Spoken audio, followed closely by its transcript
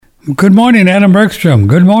Good morning, Adam Bergstrom.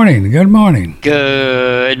 Good morning. Good morning.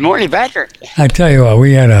 Good morning, Patrick. I tell you what,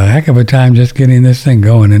 we had a heck of a time just getting this thing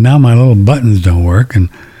going, and now my little buttons don't work, and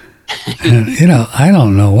I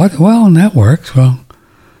don't know what. Well, and that works. Well,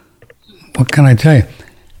 what can I tell you?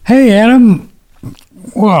 Hey, Adam.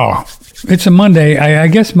 Well, it's a Monday. I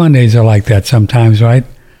guess Mondays are like that sometimes, right?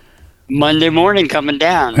 Monday morning coming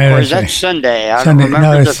down. Or is that Sunday? I Sunday. don't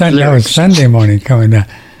remember That was Sunday morning coming down.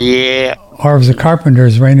 Yeah. Or it was the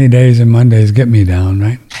Carpenters, rainy days and Mondays get me down,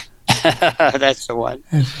 right? That's the one.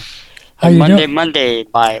 How you Monday, doing? Monday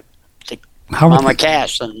by Mama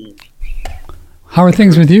Cass. And how are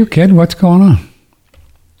things with you, kid? What's going on?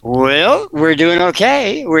 well, we're doing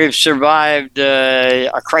okay. We've survived a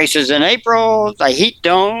crisis in April, a heat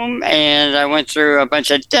dome, and I went through a bunch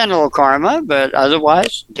of dental karma, but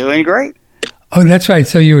otherwise doing great. Oh, that's right.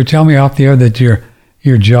 So you were telling me off the air that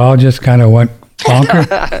your jaw just kind of went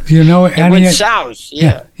bonker. Do you know It went south,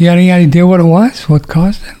 yeah. You had any idea what it was? What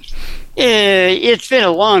caused it? It's been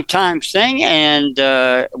a long time thing, and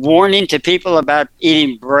warning to people about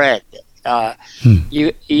eating bread.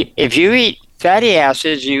 If you eat fatty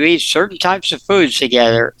acids, you eat certain types of foods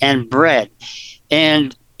together, and bread.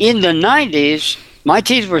 And in the 90s, my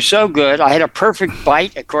teeth were so good, I had a perfect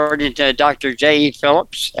bite, according to Dr. J.E.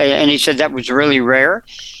 Phillips, and he said that was really rare.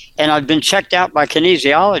 And I've been checked out by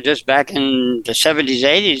kinesiologists back in the 70s,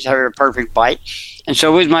 80s, had a perfect bite. And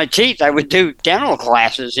so with my teeth, I would do dental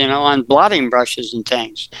classes, on blotting brushes and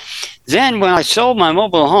things. Then when I sold my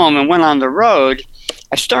mobile home and went on the road,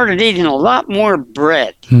 I started eating a lot more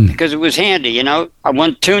bread because it was handy. I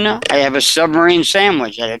want tuna, I have a submarine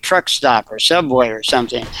sandwich at a truck stop or Subway or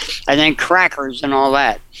something, and then crackers and all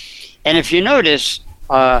that. And if you notice,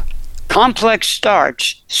 complex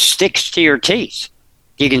starch sticks to your teeth.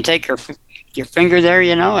 You can take your finger there,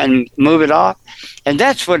 and move it off. And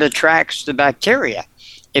that's what attracts the bacteria.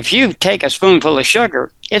 If you take a spoonful of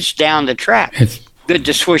sugar, it's down the track. It's good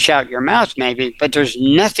to swish out your mouth maybe, but there's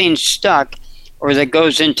nothing stuck or that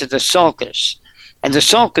goes into the sulcus. And the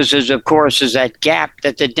sulcus is, of course, that gap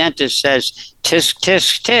that the dentist says, tisk,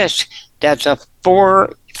 tisk, tisk. That's a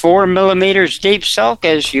 4 millimeters deep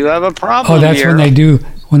sulcus. You have a problem. Oh, that's here.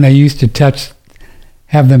 when they used to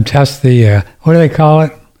have them test the, what do they call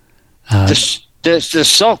it? The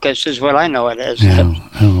sulcus is what I know it as. I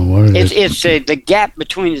don't know what it is. It's the gap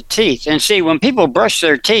between the teeth. And see, when people brush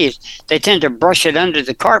their teeth, they tend to brush it under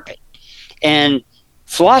the carpet. And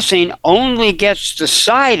flossing only gets the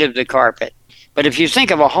side of the carpet. But if you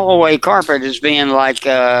think of a hallway carpet as being like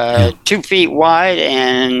 2 feet wide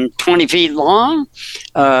and 20 feet long,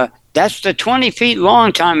 that's the 20 feet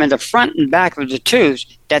long time in the front and back of the tooth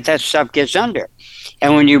that stuff gets under.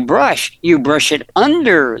 And when you brush it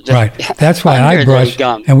under the right. That's why I brush,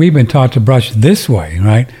 and we've been taught to brush this way,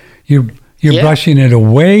 right? You're brushing it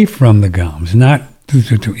away from the gums, not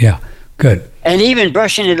yeah, good. And even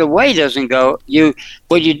brushing it away doesn't go.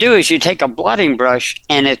 What you do is you take a blotting brush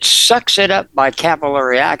and it sucks it up by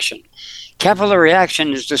capillary action. Capillary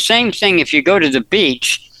action is the same thing if you go to the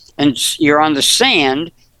beach and you're on the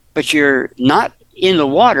sand, but you're not in the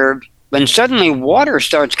water. When suddenly water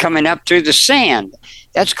starts coming up through the sand,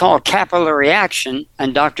 that's called capillary action.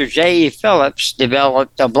 And Dr. J.E. Phillips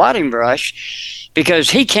developed a blotting brush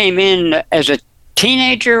because he came in as a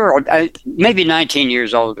teenager, or maybe 19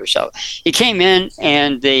 years old or so. He came in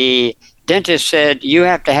and the dentist said, you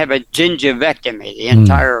have to have a gingivectomy, the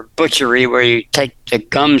entire butchery where you take the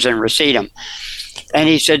gums and recede them. And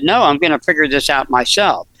he said, no, I'm going to figure this out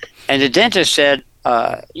myself. And the dentist said,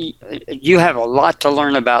 you have a lot to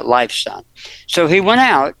learn about life, son. So he went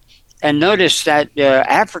out and noticed that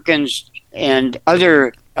Africans and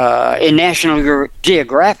other in National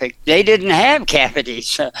Geographic, they didn't have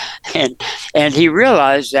cavities. And he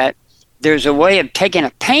realized that there's a way of taking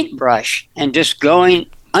a paintbrush and just going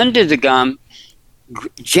under the gum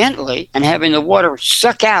gently and having the water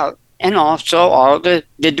suck out, and also all the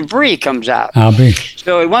debris comes out.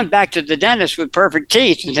 So he went back to the dentist with perfect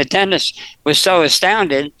teeth, and the dentist was so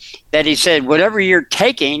astounded that he said, whatever you're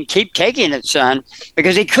taking, keep taking it, son,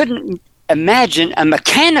 because he couldn't imagine a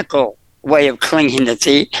mechanical way of cleaning the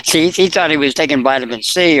teeth. He thought he was taking vitamin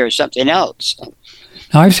C or something else.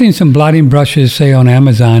 Now, I've seen some blotting brushes, say, on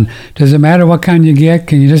Amazon. Does it matter what kind you get?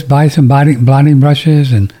 Can you just buy some blotting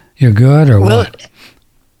brushes and you're good, or what?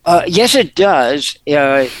 Yes, it does.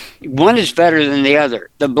 One is better than the other.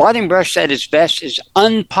 The blotting brush that is best is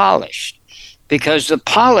unpolished, because the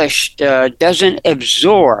polished doesn't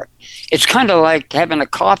absorb. It's kind of like having a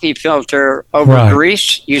coffee filter over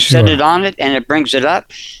grease. You set it on it and it brings it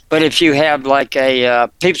up. But if you have like a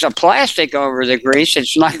piece of plastic over the grease,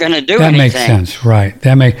 it's not going to do anything. That makes sense, right?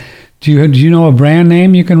 Do you know a brand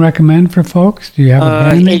name you can recommend for folks? Do you have a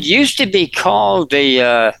brand name? It used to be called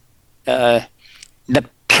the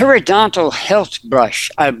periodontal health brush,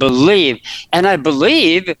 I believe. And I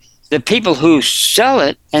believe the people who sell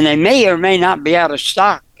it, and they may or may not be out of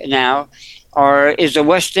stock now, is the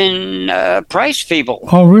Weston Price people.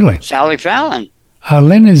 Oh, really? Sally Fallon.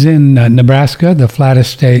 Lynn is in Nebraska, the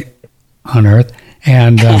flattest state on earth.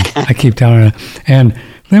 And I keep telling her. And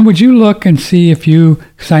Lynn, would you look and see if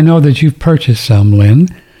because I know that you've purchased some, Lynn.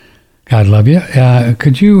 God love you.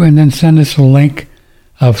 Could you, and then send us a link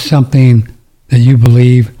of something that you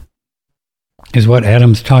believe is what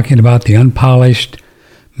Adam's talking about, the unpolished,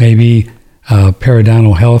 maybe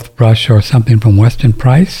periodontal health brush or something from Weston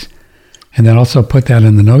Price? And then also put that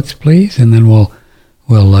in the notes, please. And then we'll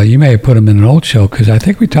you may have put them in an old show because I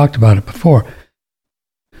think we talked about it before.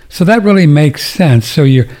 So that really makes sense. So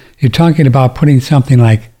you're talking about putting something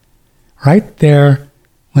like right there,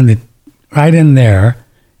 right in there,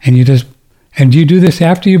 and do you do this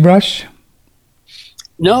after you brush?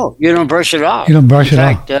 No, you don't brush it off. You don't brush it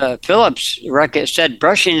off. In fact, Phillips said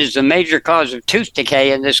brushing is the major cause of tooth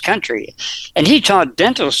decay in this country. And he taught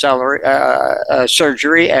dental surgery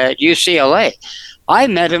at UCLA. I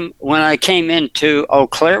met him when I came into Eau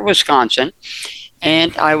Claire, Wisconsin,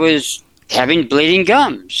 and I was having bleeding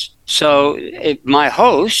gums. So my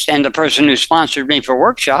host and the person who sponsored me for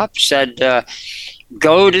workshops said,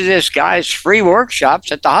 go to this guy's free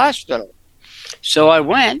workshops at the hospital. So I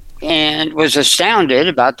went and was astounded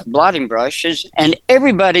about the blotting brushes, and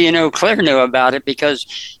everybody in Eau Claire knew about it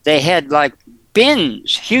because they had like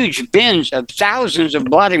huge bins of thousands of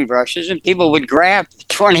blotting brushes, and people would grab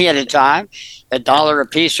 20 at a time, $1 a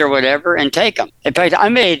piece or whatever, and take them. In fact, I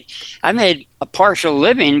made a partial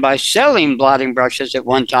living by selling blotting brushes at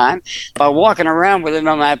one time by walking around with them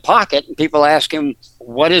in my pocket, and people asking,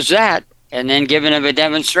 "What is that?" and then giving them a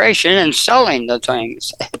demonstration and selling the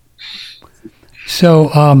things. So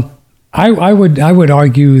I would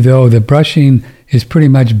argue, though, that brushing is pretty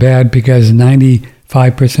much bad because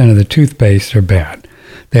 95% of the toothpaste are bad.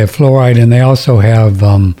 They have fluoride, and they also have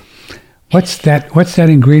what's that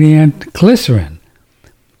ingredient? Glycerin,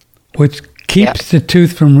 which keeps the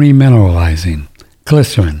tooth from remineralizing.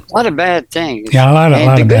 Glycerin. A lot of bad things. Yeah, a lot of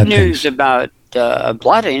bad things. The good news about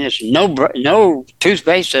blotting is no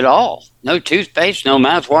toothpaste at all. No toothpaste, no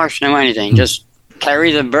mouthwash, no anything. Just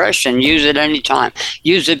carry the brush and use it anytime.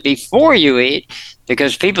 Use it before you eat,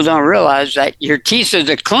 because people don't realize that your teeth are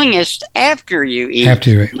the cleanest after you eat.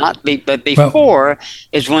 But before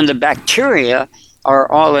is when the bacteria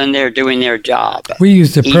are all in there doing their job. We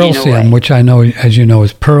use the Pearlsium, which I know, as you know,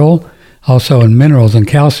 is pearl, also in minerals and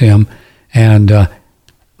calcium. And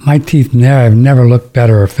my teeth have never looked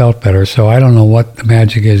better or felt better, so I don't know what the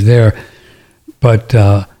magic is there. But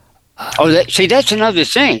that's another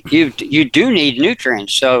thing. You do need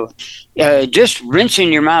nutrients. So just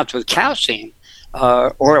rinsing your mouth with calcium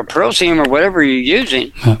or a Pearlsium or whatever you're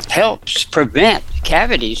using helps prevent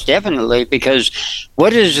cavities, definitely, because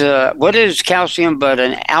what is calcium but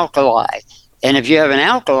an alkali? And if you have an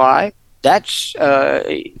alkali, that's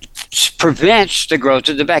prevents the growth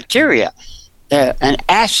of the bacteria. An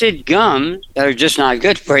acid gum are just not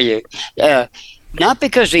good for you. Not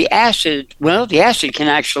because the acid can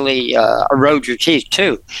actually erode your teeth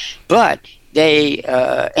too, but they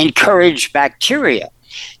encourage bacteria.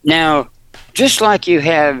 Now, just like you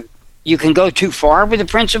can go too far with the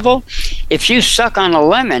principle. If you suck on a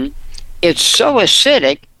lemon, it's so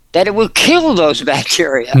acidic that it will kill those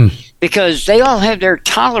bacteria because they all have their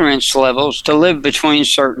tolerance levels to live between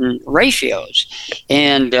certain ratios.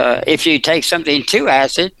 And if you take something too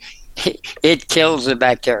acid, it kills the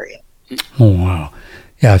bacteria. Oh, wow.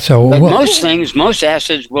 Yeah, so but most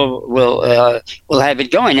acids will have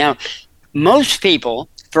it going. Now, most people,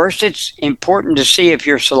 first it's important to see if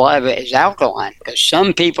your saliva is alkaline, because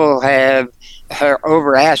some people have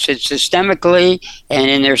over acid systemically and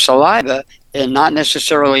in their saliva and not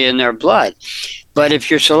necessarily in their blood. But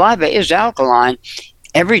if your saliva is alkaline,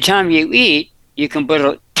 every time you eat, you can put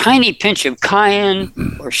a tiny pinch of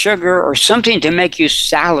cayenne or sugar or something to make you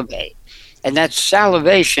salivate. And that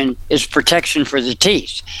salivation is protection for the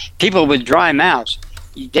teeth. People with dry mouths,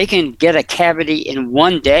 they can get a cavity in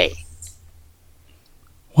 1 day.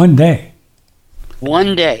 1 day?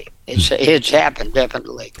 1 day. It's happened,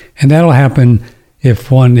 definitely. And that'll happen if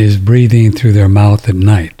one is breathing through their mouth at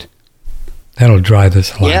night. That'll dry the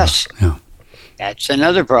saliva. Yes. Yeah. That's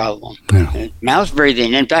another problem. Yeah. Mouth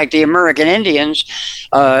breathing. In fact, the American Indians,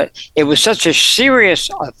 it was such a serious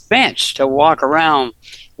offense to walk around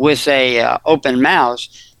with a open mouth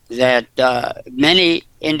that many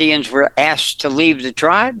Indians were asked to leave the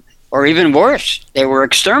tribe or even worse, they were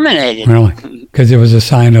exterminated. Really? Because it was a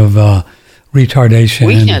sign of retardation.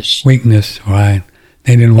 Weakness, right.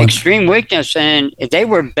 They didn't want extreme weakness, and they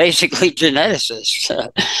were basically geneticists.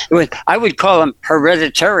 I would call them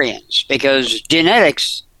hereditarians because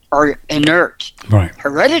genetics are inert. Right.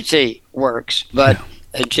 Heredity works, but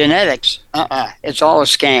genetics, it's all a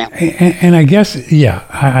scam. And I guess,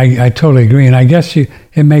 I totally agree. And I guess it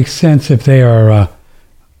makes sense if they are,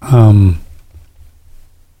 hold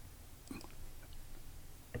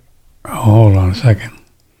on a second.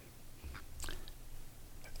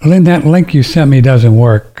 Lynn, that link you sent me doesn't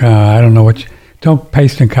work. I don't know don't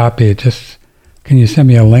paste and copy it. Just, can you send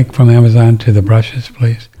me a link from Amazon to the brushes,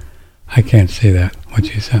 please? I can't see that.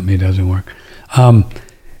 What you sent me doesn't work. And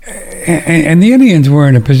the Indians were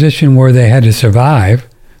in a position where they had to survive,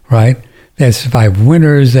 right? They had to survive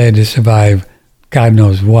winters. They had to survive God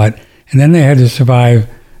knows what. And then they had to survive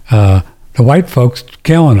the white folks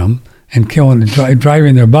killing them and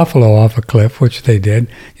driving their buffalo off a cliff, which they did.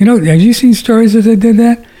 You know, have you seen stories that they did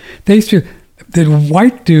that? The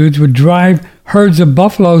white dudes would drive herds of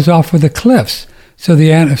buffaloes off of the cliffs so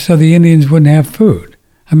the Indians wouldn't have food.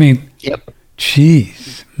 I mean,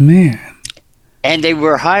 geez, man. And they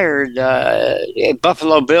were hired,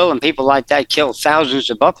 Buffalo Bill and people like that killed thousands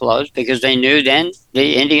of buffaloes because they knew then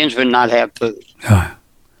the Indians would not have food.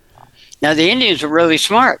 Now, the Indians were really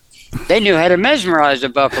smart. They knew how to mesmerize a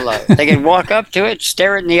buffalo. They could walk up to it,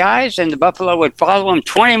 stare it in the eyes, and the buffalo would follow them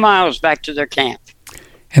 20 miles back to their camp.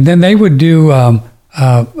 And then they would do,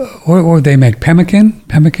 what would they make?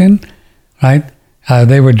 Pemmican, right?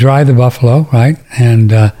 They would dry the buffalo, right?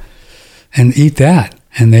 And eat that.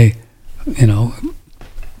 And they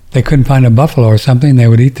couldn't find a buffalo or something, they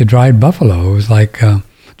would eat the dried buffalo. It was like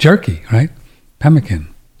jerky, right? Pemmican.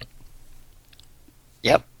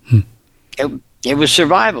 Yep. It was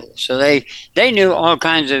survival. So they knew all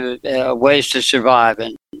kinds of ways to survive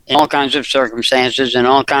and in all kinds of circumstances and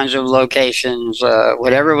all kinds of locations,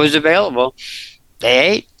 whatever was available, they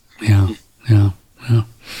ate. Yeah.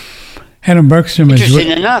 Adam Bergstrom is...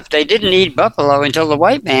 Interesting enough, they didn't eat buffalo until the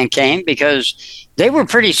white man came because they were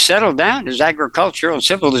pretty settled down as agricultural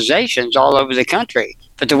civilizations all over the country.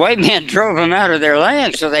 But the white man drove them out of their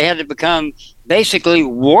land, so they had to become basically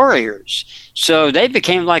warriors. So they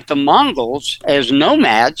became like the Mongols as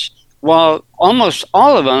nomads, while almost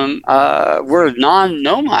all of them were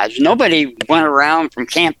non-nomads. Nobody went around from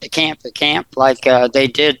camp to camp to camp like they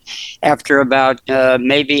did after about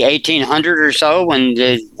maybe 1800 or so when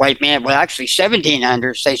the white man, well, actually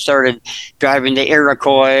 1700s, they started driving the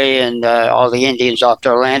Iroquois and all the Indians off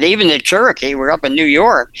their land. Even the Cherokee were up in New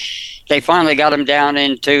York. They finally got them down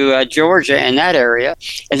into Georgia and that area.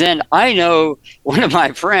 And then I know one of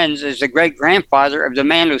my friends is the great-grandfather of the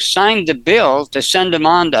man who signed the bill to send them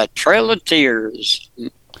on the Trail of Tears.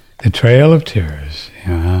 The Trail of Tears,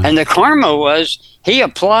 yeah. And the karma was he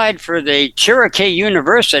applied for the Cherokee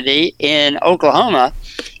University in Oklahoma,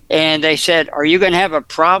 and they said, "Are you going to have a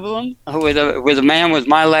problem with a man with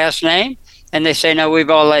my last name?" And they say, "No, we've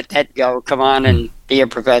all let that go. Come on and be a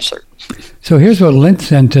professor." So here's what Lint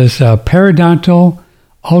sent us: periodontal,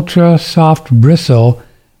 ultra soft bristle,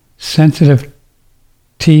 sensitive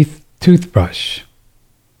teeth toothbrush.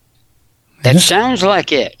 That sounds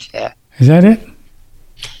like it. Is that it?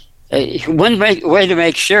 One way to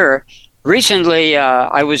make sure. Recently,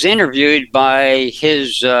 I was interviewed by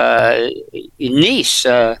his niece.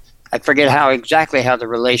 I forget exactly how the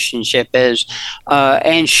relationship is,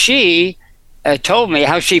 and she told me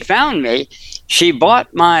how she found me. She bought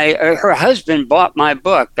her husband bought my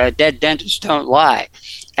book, Dead Dentists Don't Lie.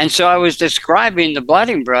 And so I was describing the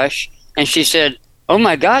blotting brush, and she said, "Oh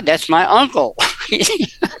my God, that's my uncle."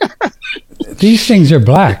 These things are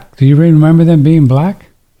black. Do you remember them being black?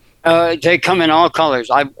 They come in all colors.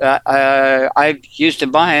 I used to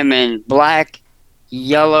buy them in black,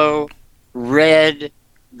 yellow, red,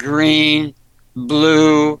 green,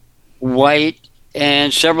 blue, white,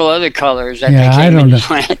 and several other colors that they came in the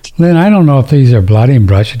plant. Lynn, I don't know if these are blotting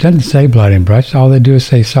brush. It doesn't say blotting brush. All they do is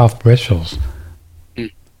say soft bristles.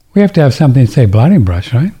 We have to have something to say blotting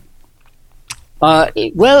brush, right?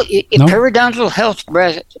 Periodontal health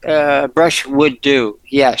brush would do,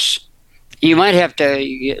 yes. You might have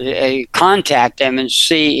to contact them and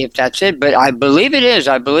see if that's it, but I believe it is.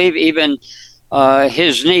 I believe even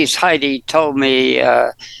his niece Heidi told me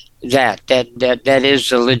that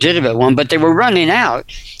is a legitimate one, but they were running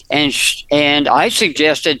out, and I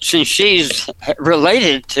suggested, since she's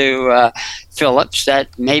related to Phillips, that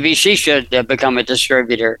maybe she should become a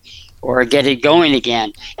distributor. or get it going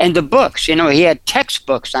again. And the books, he had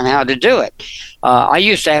textbooks on how to do it. I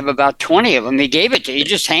used to have about 20 of them. He gave it to me. He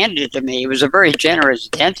just handed it to me. He was a very generous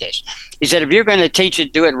dentist. He said, if you're going to teach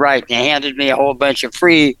it, do it right. And he handed me a whole bunch of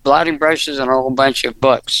free blotting brushes and a whole bunch of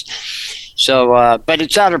books. So, but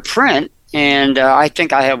it's out of print, and I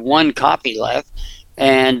think I have one copy left,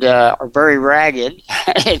 and are very ragged.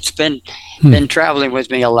 It's been traveling with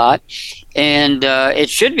me a lot. And it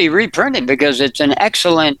should be reprinted because it's an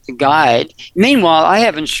excellent guide. Meanwhile, I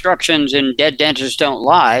have instructions in Dead Dentists Don't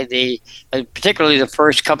Lie. Particularly the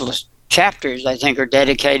first couple of chapters, I think, are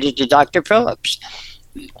dedicated to Dr. Phillips.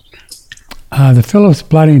 The Phillips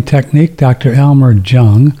blotting technique, Dr. Elmer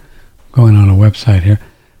Jung, going on a website here.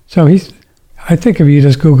 So I think if you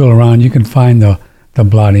just Google around, you can find the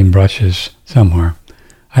blotting brushes somewhere.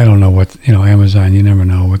 I don't know what, Amazon, you never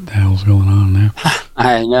know what the hell's going on there.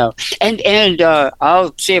 I know. And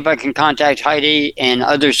I'll see if I can contact Heidi and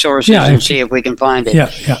other sources and see if we can find it.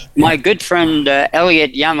 Yeah. My good friend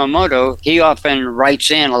Elliot Yamamoto, he often writes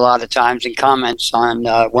in a lot of times and comments on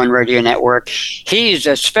One Radio Network. He's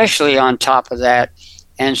especially on top of that.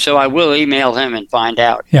 And so I will email him and find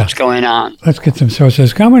out what's going on. Let's get some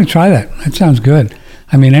sources. I'm going to try that. That sounds good.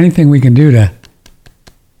 I mean, anything we can do to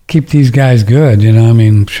keep these guys good,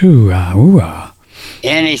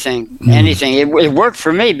 Anything. It worked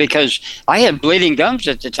for me because I had bleeding gums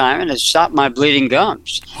at the time, and it stopped my bleeding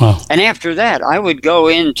gums. Wow. And after that, I would go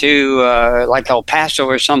into like El Paso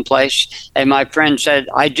or someplace, and my friend said,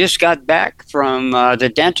 I just got back from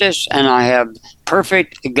the dentist, and I have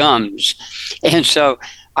perfect gums. And so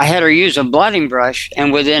I had her use a blotting brush,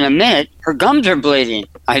 and within a minute, her gums are bleeding.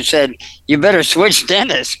 I said, you better switch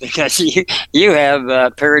dentists because you have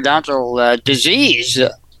periodontal disease.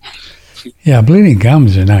 Yeah, bleeding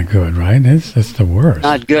gums are not good, right? That's the worst.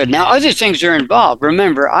 Not good. Now, other things are involved.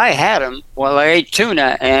 Remember, I had them while I ate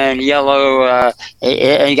tuna and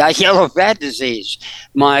got yellow fat disease.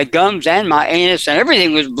 My gums and my anus and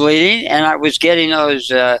everything was bleeding, and I was getting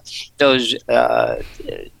those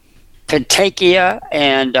petechia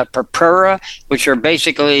and purpura, which are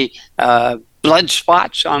basically blood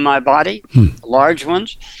spots on my body, large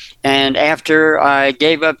ones. And after I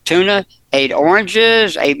gave up tuna, ate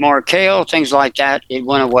oranges, ate more kale, things like that, it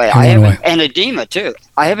went away. And edema too.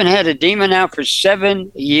 I haven't had edema now for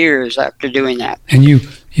 7 years after doing that. And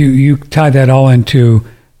you tied that all into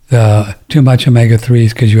the too much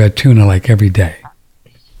omega-3s because you had tuna like every day.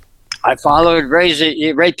 I followed Ray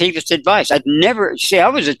Peeves' advice. I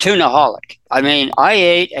was a tunaholic. I mean, I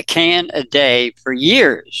ate a can a day for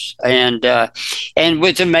years, and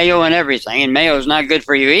with the mayo and everything. And mayo is not good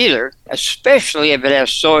for you either, especially if it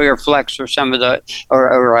has soy or flax or some of the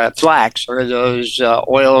or flax or those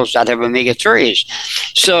oils that have omega-3s.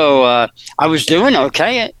 So I was doing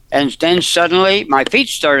okay, and then suddenly my feet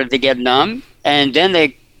started to get numb, and then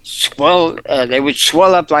they would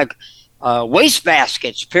swell up like waste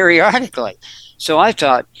baskets periodically. So I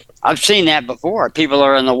thought, I've seen that before. People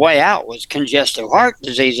are on the way out with congestive heart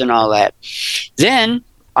disease and all that. Then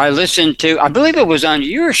I listened to, I believe it was on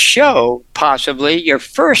your show, possibly, your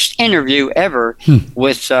first interview ever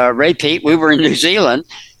with Ray Peet. We were in New Zealand,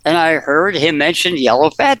 and I heard him mention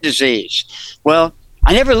yellow fat disease. Well,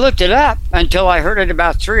 I never looked it up until I heard it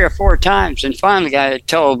about 3 or 4 times, and finally I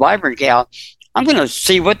told Vibrant Gal, I'm going to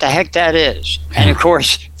see what the heck that is. And, of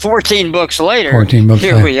course, 14 books later,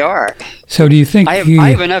 here we are. So do you think I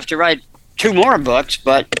have enough to write 2 more books,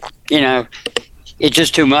 but, it's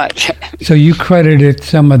just too much. So you credited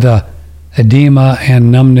some of the edema and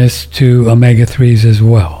numbness to omega-3s as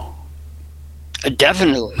well?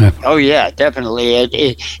 Definitely. Oh, yeah,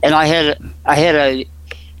 definitely. And I had a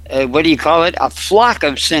what do you call it? A flock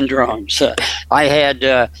of syndromes. I had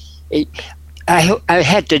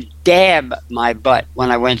to dab my butt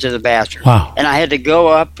when I went to the bathroom. Wow. And I had to go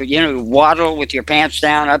up, waddle with your pants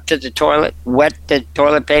down up to the toilet, wet the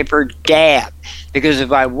toilet paper, dab. Because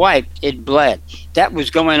if I wiped, it bled. That was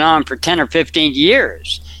going on for 10 or 15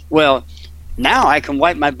 years. Well, now I can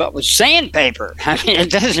wipe my butt with sandpaper. I mean,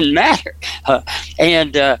 it doesn't matter.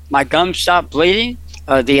 And my gums stopped bleeding.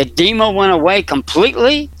 The edema went away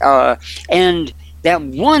completely. And that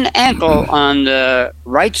one ankle on the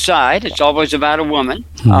right side, it's always about a woman,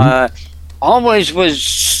 always was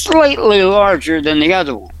slightly larger than the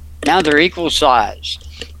other one. Now they're equal size.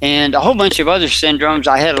 And a whole bunch of other syndromes.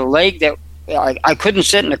 I had a leg that I couldn't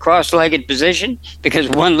sit in a cross-legged position because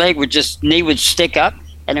one knee would stick up,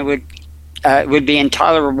 and it would be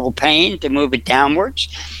intolerable pain to move it downwards.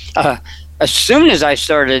 As soon as I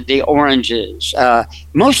started the oranges,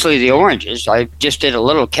 mostly the oranges, I just did a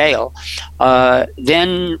little kale,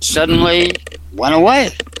 then suddenly went away.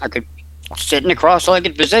 I could sit in a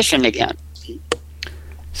cross-legged position again.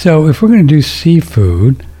 So if we're going to do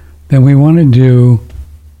seafood, then we want to do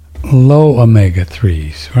low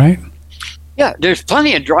omega-3s, right? Yeah, there's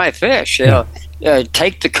plenty of dry fish. Yeah.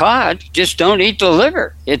 Take the cod, just don't eat the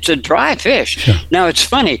liver. It's a dry fish. Sure. Now, it's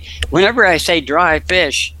funny. Whenever I say dry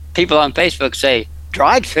fish, people on Facebook say,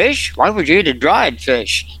 dried fish? Why would you eat a dried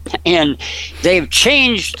fish? And they've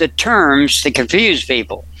changed the terms to confuse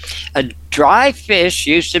people. A dry fish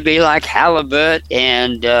used to be like halibut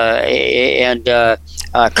and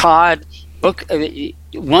cod,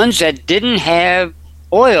 ones that didn't have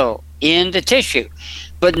oil in the tissue.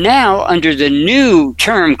 But now, under the new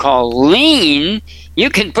term called lean,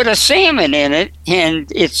 you can put a salmon in it,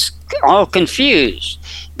 and it's all confused.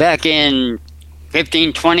 Back in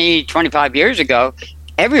 15, 20, 25 years ago,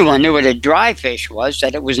 everyone knew what a dry fish was,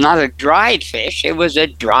 that it was not a dried fish, it was a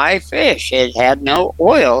dry fish. It had no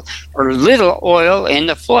oil or little oil in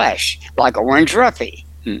the flesh, like orange roughy.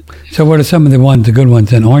 So what are some of the good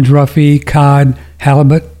ones then? Orange roughy, cod,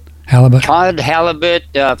 halibut? Cod, halibut,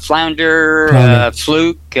 flounder,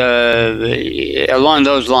 fluke, along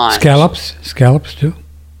those lines. Scallops too?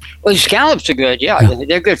 Well, scallops are good, yeah.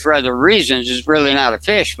 They're good for other reasons. It's really not a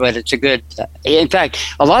fish, but it's a good... in fact,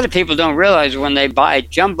 a lot of people don't realize when they buy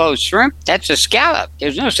jumbo shrimp, that's a scallop.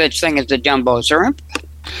 There's no such thing as a jumbo shrimp.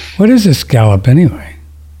 What is a scallop anyway?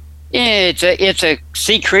 It's a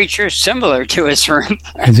sea creature similar to a shrimp.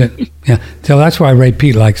 Is it? Yeah. So that's why Ray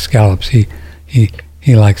Pete likes scallops.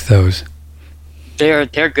 He likes those.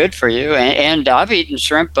 They're good for you, and I've eaten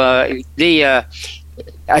shrimp. I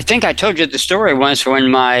think I told you the story once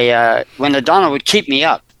when when the Donna would keep me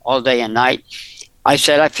up all day and night. I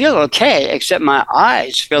said, I feel okay, except my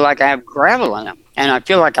eyes feel like I have gravel in them, and I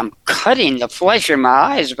feel like I'm cutting the flesh in my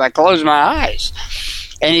eyes if I close my eyes.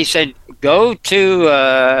 And he said, go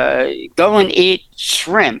and eat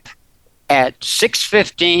shrimp at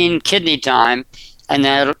 6:15 kidney time, and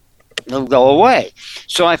they'll go away.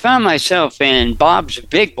 So I found myself in Bob's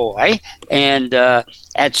Big Boy, and at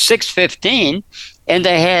 6:15, and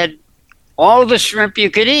they had all the shrimp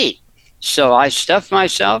you could eat. So I stuffed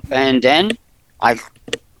myself, and then I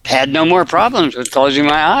had no more problems with closing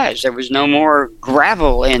my eyes. There was no more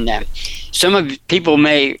gravel in them. Some of people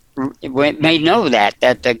may know that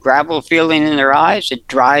the gravel feeling in their eyes, it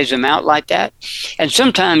dries them out like that. And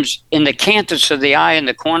sometimes in the canthus of the eye in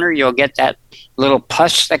the corner, you'll get that little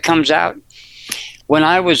pus that comes out. When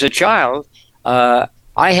I was a child,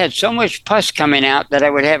 I had so much pus coming out that I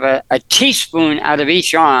would have a teaspoon out of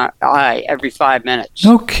each eye every 5 minutes.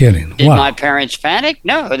 No kidding. Did my parents panic?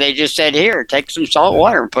 No, they just said, here, take some salt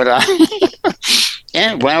water and put on.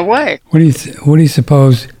 And it went away. What do you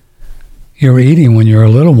suppose you were eating when you were a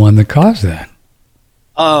little one that caused that?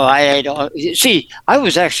 Oh, I ate all. See, I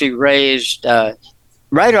was actually raised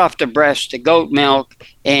right off the breast, the goat milk,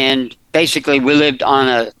 and basically we lived on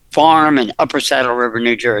a farm in Upper Saddle River,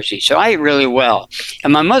 New Jersey. So I ate really well.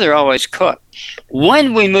 And my mother always cooked.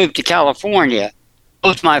 When we moved to California,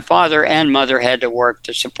 both my father and mother had to work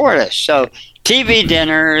to support us. So TV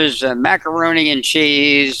dinners, macaroni and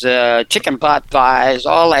cheese, chicken pot pies,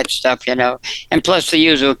 all that stuff, and plus the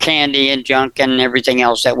usual candy and junk and everything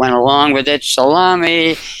else that went along with it,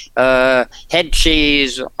 salami, head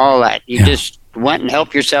cheese, all that. You just went and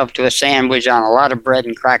helped yourself to a sandwich on a lot of bread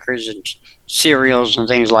and crackers and cereals and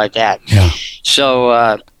things like that. Yeah. So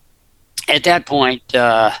at that point,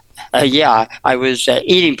 I was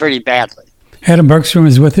eating pretty badly. Adam Bergstrom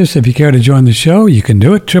is with us. If you care to join the show, you can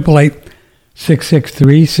do it.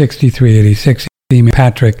 888-663-6386. Email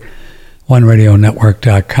Patrick,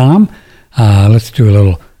 OneRadioNetwork.com. Let's do a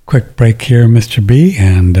little quick break here, Mr. B,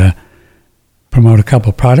 and promote a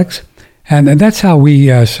couple products. And that's how we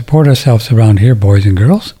support ourselves around here, boys and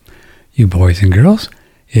girls. You boys and girls,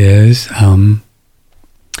 is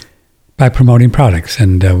by promoting products.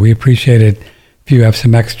 And we appreciate it if you have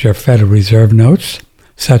some extra Federal Reserve notes,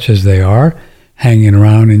 such as they are, hanging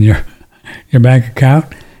around in your bank account,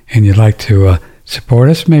 and you'd like to support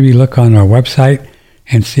us. Maybe look on our website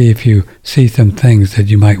and see if you see some things that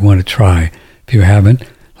you might want to try. If you haven't,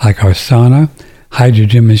 like our sauna,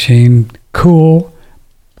 hydrogen machine, cool.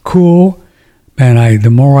 Man, the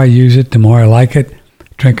more I use it, the more I like it.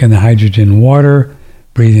 Drinking the hydrogen water,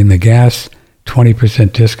 breathing the gas,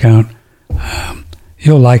 20% discount.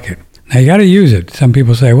 You'll like it. Now, you got to use it. Some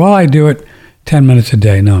people say, well, I do it 10 minutes a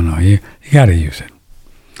day. No, you got to use it.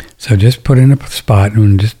 So just put in a spot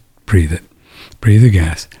and just breathe it. Breathe the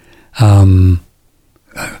gas. So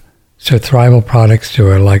Thrival products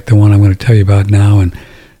are like the one I'm going to tell you about now, and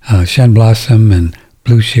Shen Blossom and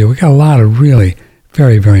Blue Shield. We got a lot of really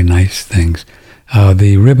very, very nice things.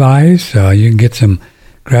 The ribeyes, you can get some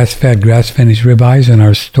grass-fed, grass-finished ribeyes in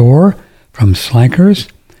our store from Slankers,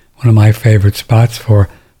 one of my favorite spots for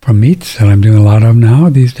meats, and I'm doing a lot of them now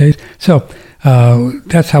these days. So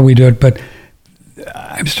that's how we do it. But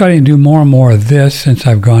I'm starting to do more and more of this since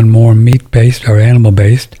I've gone more meat-based or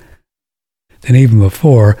animal-based than even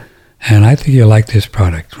before. And I think you'll like this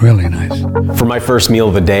product. Really nice. For my first meal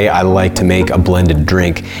of the day, I like to make a blended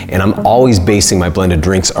drink, and I'm always basing my blended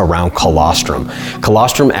drinks around colostrum.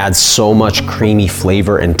 Colostrum adds so much creamy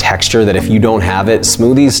flavor and texture that if you don't have it,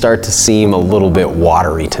 smoothies start to seem a little bit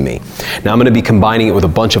watery to me. Now I'm going to be combining it with a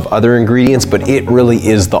bunch of other ingredients, but it really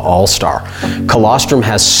is the all-star. Colostrum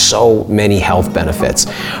has so many health benefits.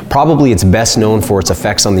 Probably it's best known for its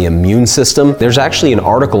effects on the immune system. There's actually an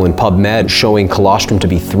article in PubMed showing colostrum to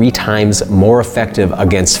be 3 times more effective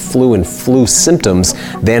against flu and flu symptoms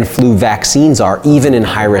than flu vaccines are, even in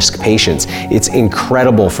high-risk patients. It's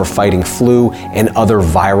incredible for fighting flu and other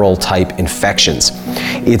viral type infections.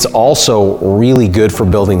 It's also really good for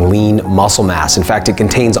building lean muscle mass. In fact, it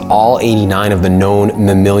contains all 89 of the known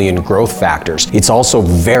mammalian growth factors. It's also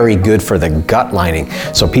very good for the gut lining.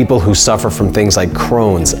 So people who suffer from things like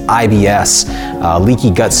Crohn's, IBS,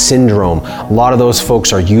 leaky gut syndrome, a lot of those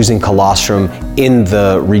folks are using colostrum in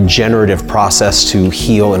the regenerative process to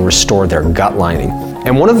heal and restore their gut lining.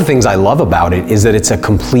 And one of the things I love about it is that it's a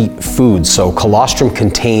complete food. So colostrum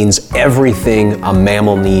contains everything a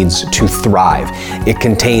mammal needs to thrive. It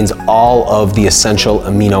contains all of the essential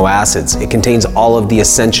amino acids. It contains all of the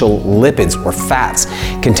essential lipids or fats.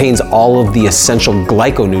 It contains all of the essential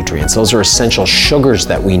glyconutrients. Those are essential sugars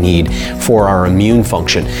that we need for our immune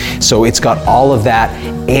function. So it's got all of that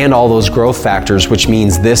and all those growth factors, which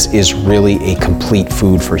means this is really a complete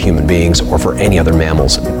food for human beings or for any other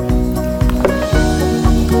mammals.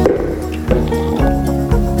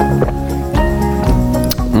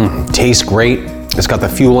 Tastes great. It's got the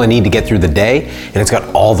fuel I need to get through the day, and it's got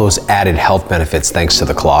all those added health benefits thanks to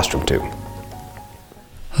the colostrum too.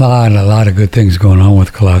 A lot of good things going on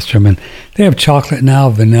with colostrum, and they have chocolate now,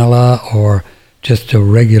 vanilla, or just the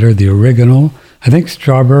original. I think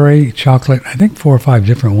strawberry, chocolate. I think 4 or 5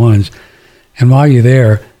 different ones. And while you're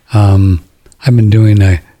there, I've been doing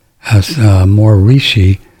a more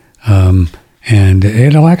reishi, and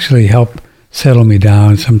it'll actually help settle me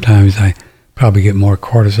down. Sometimes I probably get more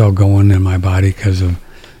cortisol going in my body because of,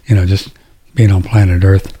 just being on planet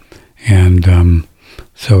Earth. And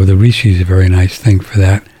so the reishi is a very nice thing for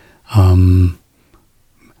that.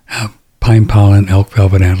 Pine pollen, elk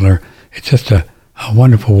velvet antler. It's just a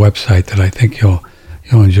wonderful website that I think you'll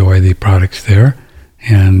enjoy the products there.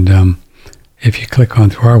 And if you click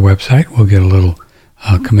on through our website, we'll get a little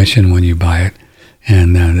commission when you buy it.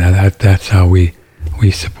 And that's how we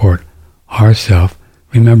support ourselves.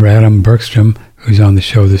 Remember Adam Bergstrom, who's on the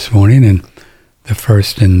show this morning, and the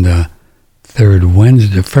first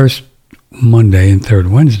Monday and third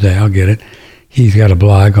Wednesday, I'll get it. He's got a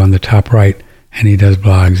blog on the top right, and he does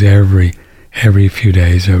blogs every few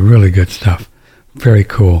days. Really good stuff. Very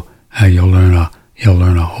cool. You'll learn a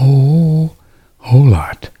whole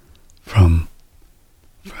lot on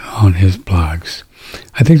his blogs.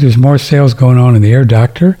 I think there's more sales going on in the Air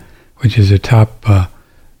Doctor, which is the top of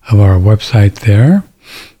our website there.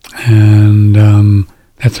 And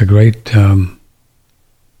that's a great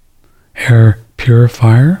air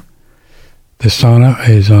purifier. The sauna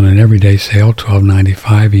is on an everyday sale,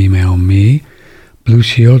 $12.95. Email me. Blue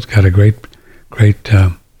Shield's got a great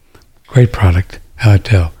product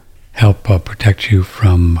to help protect you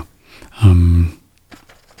from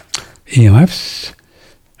EMFs.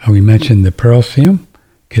 We mentioned the Pearl Seum.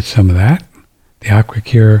 Get some of that. The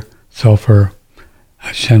AquaCure, sulfur,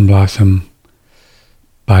 Shen Blossom,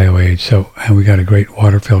 BioAge. So, and we got a great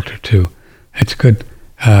water filter too. It's good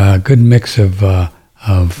mix of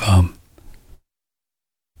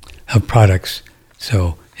products.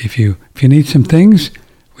 So if you need some things,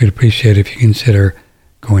 we'd appreciate if you consider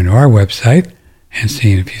going to our website and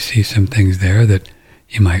seeing if you see some things there that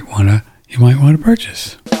you might want to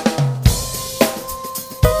purchase.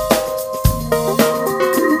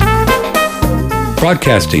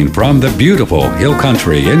 Broadcasting from the beautiful Hill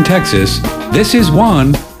Country in Texas, this is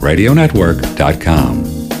OneRadioNetwork.com.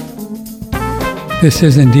 This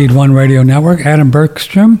is indeed One Radio Network. Adam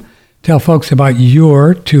Bergstrom, tell folks about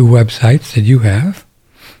your 2 websites that you have.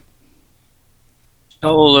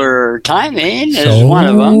 Solar Timing is one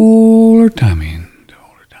of them. Solar Timing.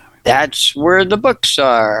 That's where the books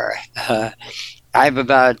are. I have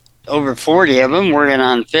about over 40 of them, working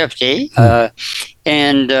on 50.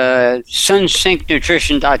 And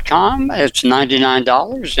sunsyncnutrition.com, it's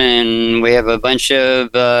 $99, and we have a bunch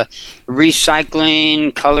of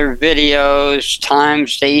recycling, color videos,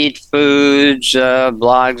 times to eat foods,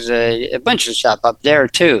 blogs, a bunch of stuff up there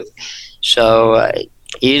too. So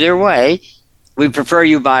either way, we prefer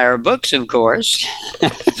you buy our books, of course.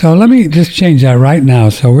 So let me just change that right now.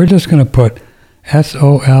 So we're just going to put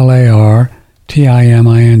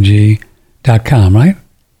SOLARTIMING.com, right?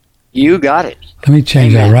 You got it. Let me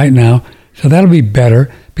change that right now. So that'll be better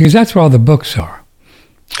because that's where all the books are.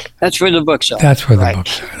 That's where the books are. That's where the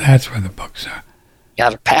books are. That's where the books are.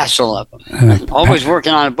 Got a passel of them. Always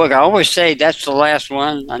working on a book. I always say that's the last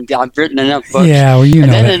one. I've written enough books. Yeah, well, you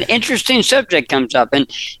know. And then an interesting subject comes up. And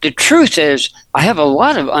the truth is, I have a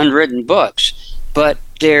lot of unwritten books, but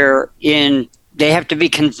they have to be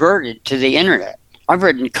converted to the internet. I've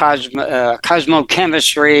written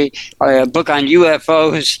cosmochemistry, a book on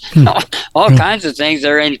UFOs, all kinds of things.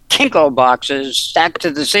 They're in Kinko boxes stacked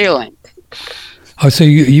to the ceiling. Oh, so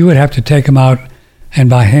you would have to take them out and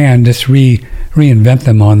by hand just reinvent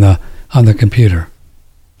them on the computer.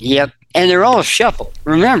 Yep, and they're all shuffled.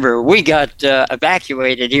 Remember, we got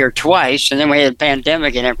evacuated here twice, and then we had a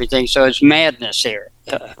pandemic and everything, so it's madness here.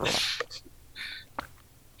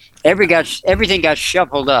 Everything got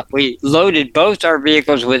shuffled up. We loaded both our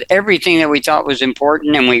vehicles with everything that we thought was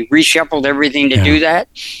important, and we reshuffled everything to do that,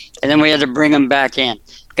 and then we had to bring them back in.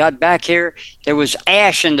 Got back here, there was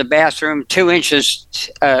ash in the bathroom, 2 inches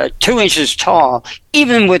tall,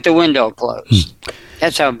 even with the window closed.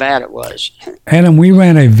 That's how bad it was. Adam, we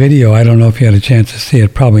ran a video. I don't know if you had a chance to see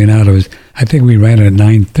it. Probably not. I think we ran it at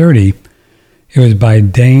 9:30. It was by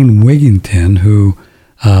Dane Wigington, who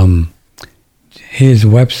his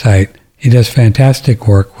website, he does fantastic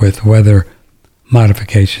work with weather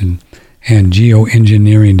modification and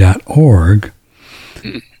geoengineering.org.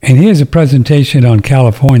 And he has a presentation on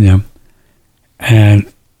California,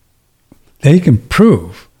 and they can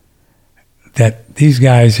prove that these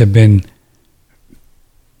guys have been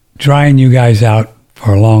drying you guys out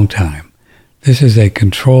for a long time. This is a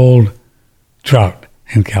controlled drought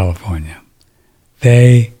in California.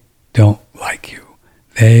 They don't like you.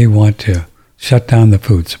 They want to shut down the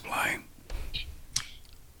food supply.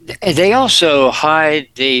 They also hide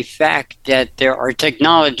the fact that there are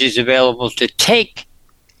technologies available to take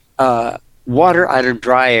water out of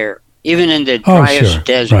dry air, even in the driest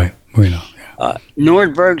desert. Right, we know. Yeah.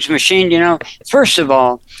 Nordberg's machine, first of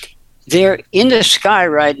all, they're in the sky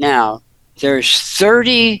right now. There's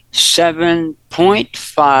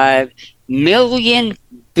 37.5 million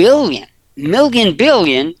billion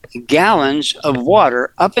gallons of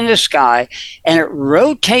water up in the sky, and it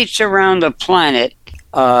rotates around the planet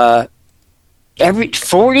every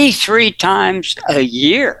 43 times a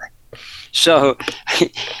year. So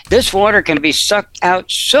this water can be sucked out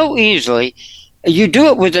so easily. You do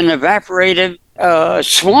it with an evaporative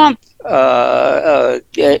swamp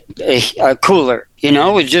cooler,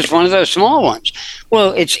 with just one of those small ones.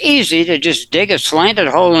 Well, it's easy to just dig a slanted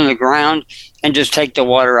hole in the ground and just take the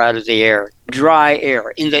water out of the air, dry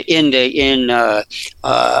air in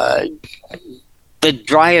the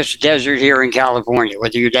driest desert here in California,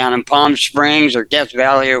 whether you're down in Palm Springs or Death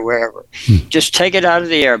Valley or wherever. Just take it out of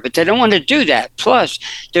the air. But they don't want to do that. Plus,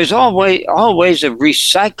 there's all ways of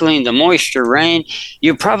recycling the moisture rain.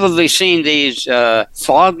 You've probably seen these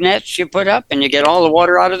fog nets you put up, and you get all the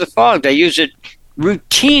water out of the fog. They use it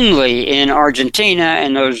routinely in Argentina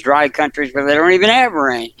and those dry countries where they don't even have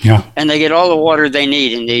rain. Yeah. And they get all the water they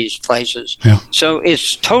need in these places. Yeah. So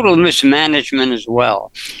it's total mismanagement as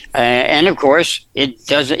well. And of course,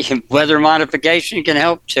 weather modification can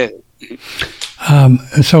help too.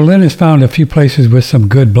 So Lynn has found a few places with some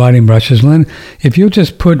good blotting brushes. Lynn, if you'll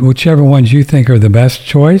just put whichever ones you think are the best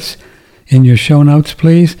choice in your show notes,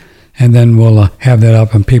 please, and then we'll have that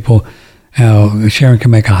up, and people, Sharon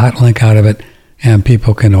can make a hot link out of it, and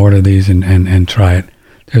people can order these and try it.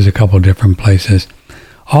 There's a couple different places.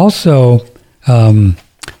 Also,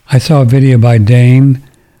 I saw a video by Dane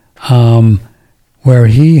where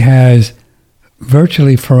he has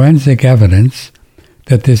virtually forensic evidence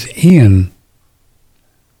that this Ian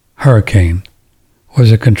hurricane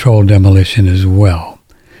was a controlled demolition as well.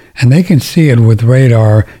 And they can see it with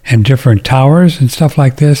radar and different towers and stuff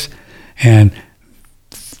like this. And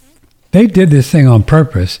they did this thing on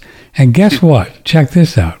purpose. And guess what? Check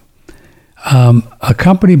this out. A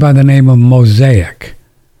company by the name of Mosaic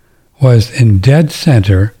was in dead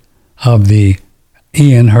center of the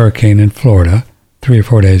Ian hurricane in Florida 3 or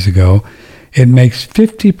 4 days ago. It makes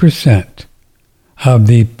 50% of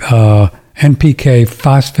the NPK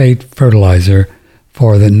phosphate fertilizer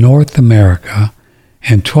for the North America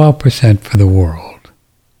and 12% for the world.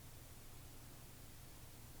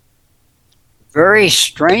 very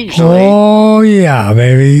strangely, Oh, yeah,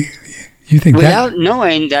 baby. You think without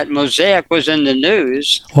knowing that Mosaic was in the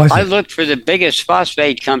news, I looked for the biggest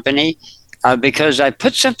phosphate company because I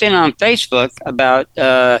put something on Facebook about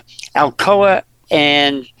Alcoa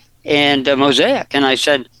and Mosaic, and I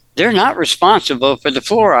said, they're not responsible for the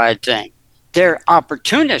fluoride thing. They're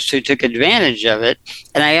opportunists who took advantage of it.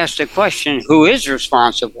 And I asked the question, who is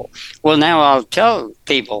responsible? Well, now I'll tell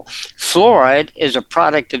people fluoride is a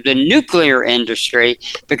product of the nuclear industry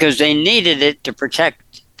because they needed it to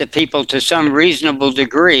protect the people to some reasonable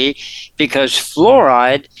degree, because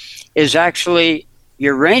fluoride is actually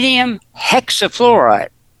uranium hexafluoride.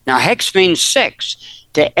 Now, hex means 6.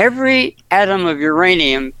 To every atom of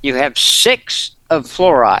uranium, you have 6 of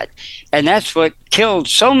fluoride. And that's what killed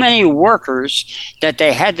so many workers that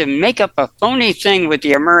they had to make up a phony thing with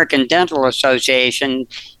the American Dental Association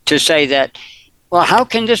to say that, well, how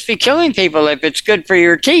can this be killing people if it's good for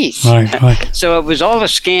your teeth? Right. So it was all a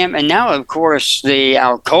scam. And now, of course, the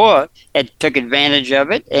Alcoa took advantage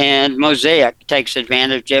of it, and Mosaic takes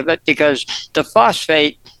advantage of it because the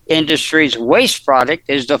phosphate industry's waste product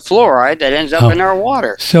is the fluoride that ends up in our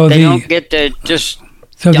water. So they don't get to just...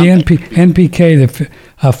 So the NPK,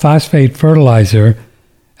 the phosphate fertilizer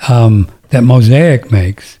that Mosaic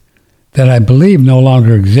makes, that I believe no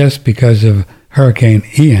longer exists because of Hurricane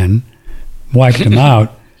Ian, wiped them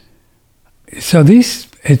out. So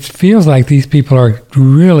it feels like these people are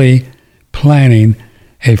really planning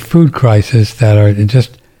a food crisis that are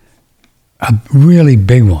just a really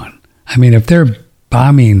big one. I mean, if they're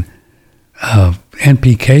bombing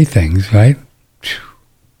NPK things, right?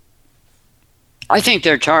 I think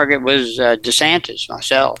their target was DeSantis,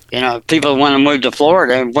 myself. You know, people want to move to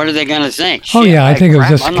Florida. What are they going to think? Oh, yeah, I think it was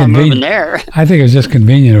just I'm convenient. not moving there. I think it was just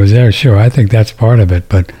convenient it was there, sure. I think that's part of it.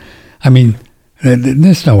 But, I mean,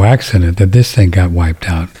 there's no accident that this thing got wiped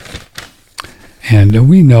out. And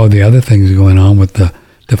we know the other things going on with the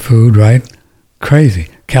food, right? Crazy.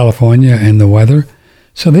 California and the weather.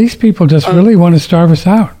 So these people just really want to starve us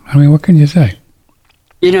out. I mean, what can you say?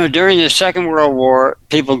 You know, during the Second World War,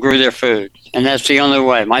 people grew their food, and that's the only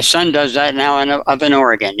way. My son does that now up in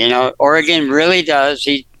Oregon. You know, Oregon really does.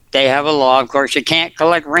 They have a law. Of course, you can't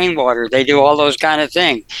collect rainwater. They do all those kind of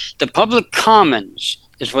things. The public commons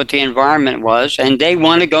is what the environment was, and they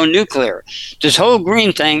want to go nuclear. This whole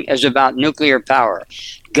green thing is about nuclear power.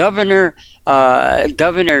 Governor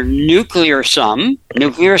Nuclear Sum,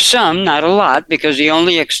 not a lot, because he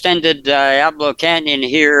only extended Diablo Canyon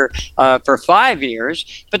here for 5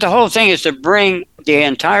 years. But the whole thing is to bring the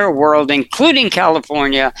entire world, including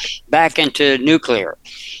California, back into nuclear.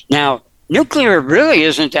 Now, nuclear really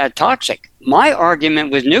isn't that toxic. My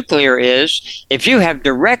argument with nuclear is if you have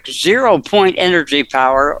direct 0-point energy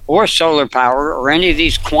power or solar power or any of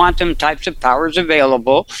these quantum types of powers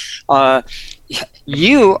available,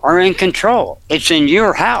 you are in control. It's in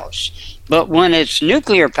your house. But when it's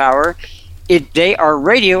nuclear power, they are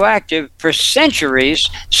radioactive for centuries,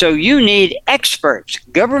 so you need experts,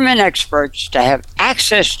 government experts, to have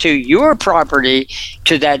access to your property,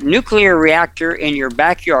 to that nuclear reactor in your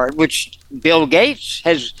backyard, which Bill Gates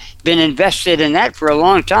has been invested in that for a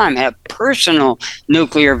long time, have personal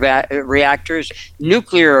nuclear reactors,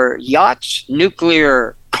 nuclear yachts,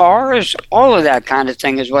 nuclear cars, all of that kind of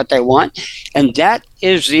thing is what they want. And that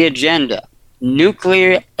is the agenda,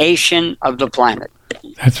 nucleation of the planet.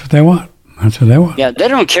 That's what they want. That's what they want. Yeah, they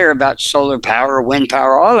don't care about solar power, wind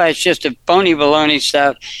power. All that's just a phony baloney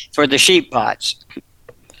stuff for the sheep pots.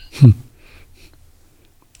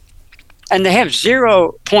 And they have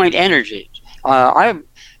 0-point energy. I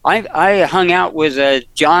hung out with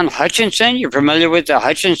John Hutchinson. You're familiar with the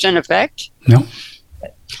Hutchinson effect? No.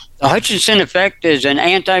 The Hutchinson effect is an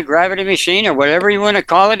anti-gravity machine, or whatever you want to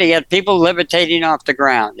call it. He had people levitating off the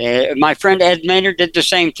ground. My friend Ed Maynard did the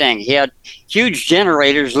same thing. He had huge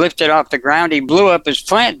generators lifted off the ground. He blew up his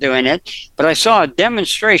plant doing it. But I saw a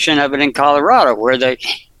demonstration of it in Colorado where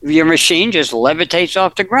your machine just levitates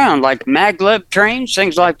off the ground, like maglev trains,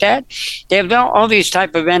 things like that. They have all these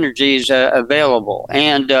type of energies available.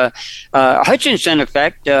 And Hutchinson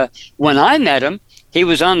effect, when I met him, he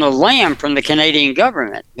was on the lam from the Canadian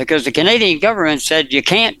government because the Canadian government said you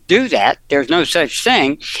can't do that. There's no such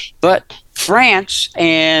thing. But France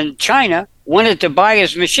and China wanted to buy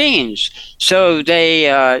his machines. So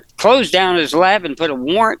they closed down his lab and put a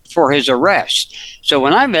warrant for his arrest. So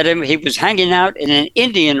when I met him, he was hanging out in an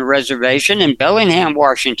Indian reservation in Bellingham,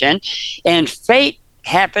 Washington, and fate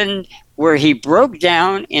happened where he broke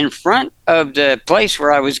down in front of the place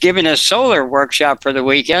where I was giving a solar workshop for the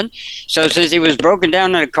weekend. So since he was broken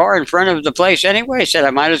down in a car in front of the place anyway, he said,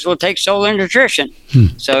 I might as well take solar nutrition.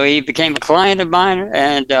 So he became a client of mine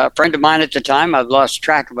and a friend of mine at the time. I've lost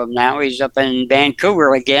track of him now. He's up in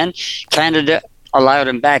Vancouver again. Canada allowed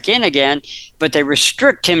him back in again, but they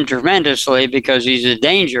restrict him tremendously because he's a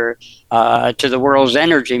danger to the world's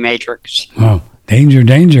energy matrix. Oh, danger,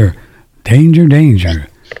 danger, danger, danger.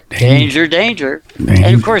 Danger, danger.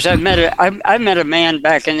 And of course, I met a man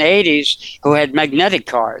back in the 80s who had magnetic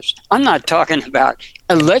cars. I'm not talking about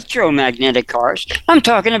electromagnetic cars. I'm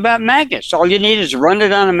talking about magnets. All you need is run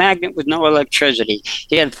it on a magnet with no electricity.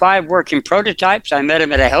 He had 5 working prototypes. I met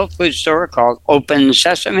him at a health food store called Open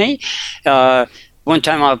Sesame. One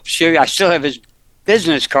time I'll show you, I still have his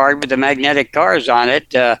business card with the magnetic cars on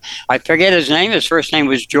it. I forget his name. His first name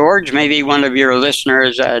was George. Maybe one of your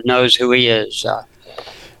listeners knows who he is.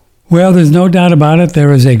 Well, there's no doubt about it.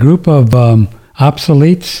 There is a group of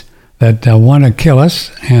obsoletes that want to kill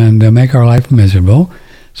us and make our life miserable.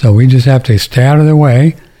 So we just have to stay out of their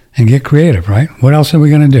way and get creative, right? What else are we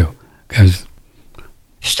going to do? Because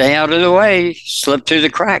stay out of the way, slip through the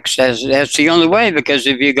cracks. That's the only way, because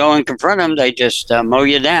if you go and confront them, they just mow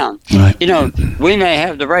you down. Right. You know, we may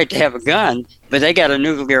have the right to have a gun, but they got a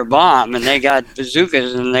nuclear bomb, and they got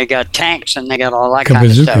bazookas, and they got tanks, and they got all that kind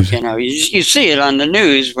of stuff. You know, you see it on the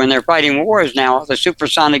news when they're fighting wars now, all the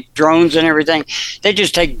supersonic drones and everything. They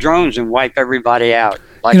just take drones and wipe everybody out,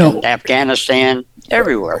 like in Afghanistan,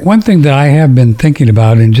 everywhere. One thing that I have been thinking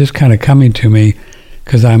about and just kind of coming to me,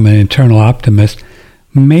 because I'm an eternal optimist,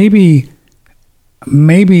 maybe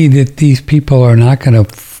that these people are not going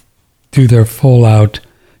to do their full out,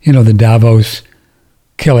 the Davos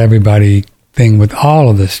kill everybody thing with all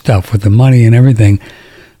of this stuff, with the money and everything.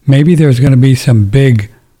 Maybe there's going to be some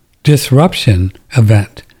big disruption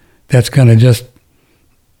event that's going to just,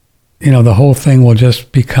 the whole thing will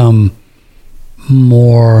just become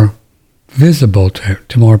more visible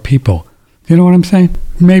to more people. You know what I'm saying?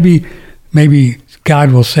 Maybe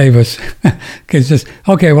God will save us. It's just,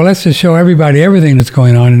 okay, well, let's just show everybody everything that's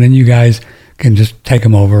going on, and then you guys can just take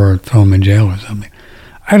them over or throw them in jail or something.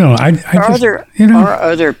 I don't know. There are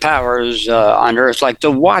other powers on Earth, like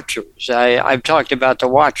the Watchers. I've talked about the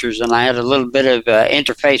Watchers, and I had a little bit of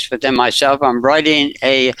interface with them myself. I'm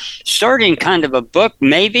starting kind of a book,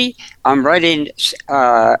 maybe. I'm writing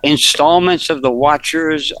installments of the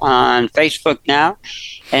Watchers on Facebook now,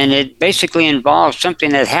 and it basically involves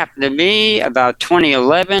something that happened to me about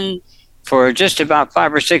 2011 for just about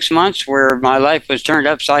 5 or 6 months, where my life was turned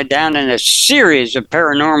upside down in a series of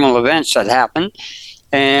paranormal events that happened.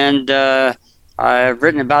 And I've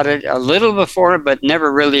written about it a little before, but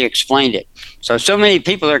never really explained it. So many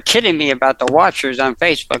people are kidding me about the Watchers on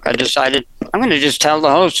Facebook. I decided I'm going to just tell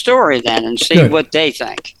the whole story then and see what they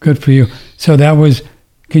think. Good for you. So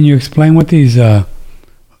can you explain what these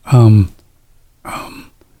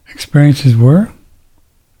experiences were?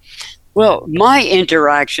 Well, my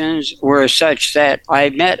interactions were such that I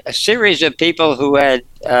met a series of people who had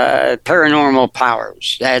paranormal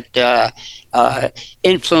powers that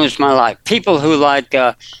influenced my life. People who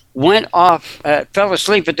went off, fell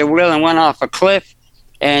asleep at the wheel and went off a cliff,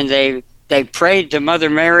 and they prayed to Mother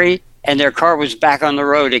Mary, and their car was back on the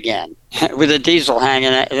road again with a diesel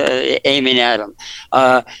aiming at them.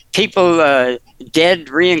 People, dead,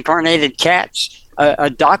 reincarnated cats.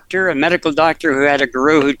 A medical doctor who had a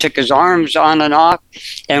guru who took his arms on and off.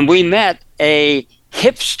 And we met a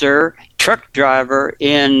hipster truck driver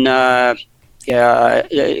in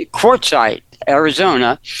Quartzsite,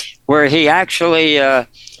 Arizona, where he actually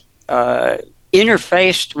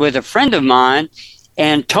interfaced with a friend of mine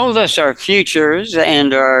and told us our futures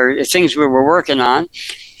and our things we were working on,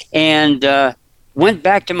 and went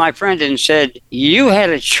back to my friend and said, you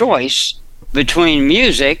had a choice between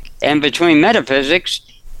music and between metaphysics,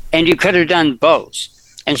 and you could have done both.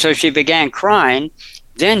 And so she began crying.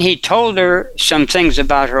 Then he told her some things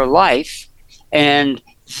about her life, and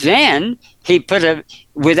then he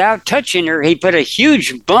without touching her, he put a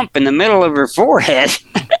huge bump in the middle of her forehead.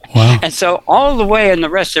 Wow. And so all the way in the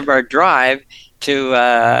rest of our drive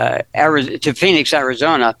to Phoenix,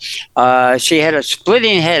 Arizona, she had a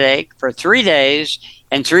splitting headache for 3 days,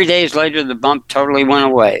 and 3 days later the bump totally went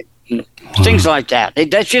away. Wow. Things like that.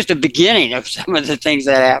 That's just the beginning of some of the things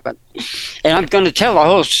that happened. And I'm going to tell the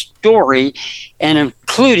whole story, and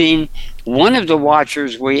including one of the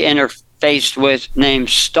Watchers we interfaced with named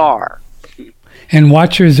Star. And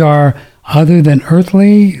Watchers are other than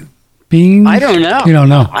earthly beings? I don't know. You don't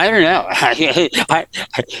know? I don't know.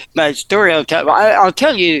 My story I'll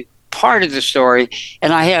tell you part of the story,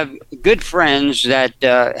 and I have good friends that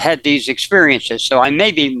had these experiences, so I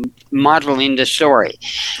may be modeling the story.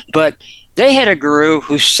 But they had a guru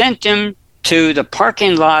who sent them to the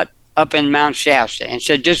parking lot up in Mount Shasta and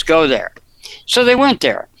said, just go there. So they went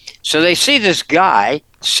there. So they see this guy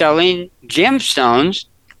selling gemstones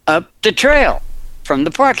up the trail from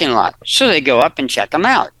the parking lot. So they go up and check him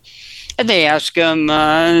out. And they ask him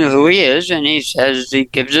who he is, and he says, he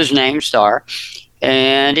gives his name, Star.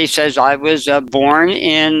 And he says, I was born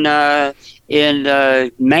in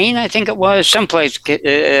Maine, I think it was, someplace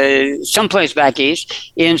back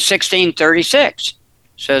east, in 1636.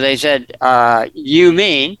 So they said, you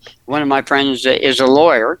mean, one of my friends is a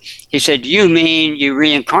lawyer, he said, you mean you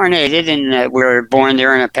reincarnated and were born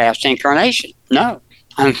there in a past incarnation? No,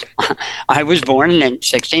 I was born in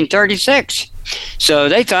 1636. So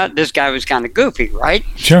they thought this guy was kind of goofy, right?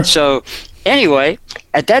 Sure. So anyway,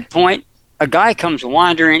 at that point, a guy comes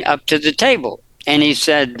wandering up to the table, and he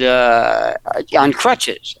said, on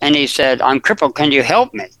crutches, and he said, I'm crippled, can you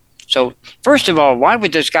help me? So first of all, why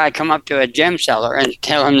would this guy come up to a gem seller and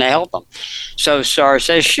tell him to help him? So Star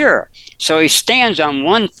says, sure. So he stands on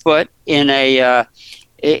one foot in a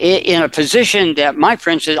position that my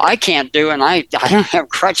friend says, I can't do, and I don't have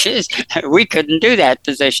crutches. We couldn't do that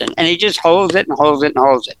position. And he just holds it and holds it and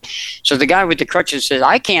holds it. So the guy with the crutches says,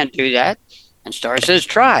 I can't do that. And Star says,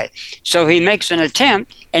 try. So he makes an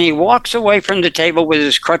attempt, and he walks away from the table with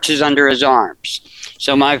his crutches under his arms.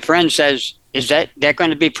 So my friend says, is that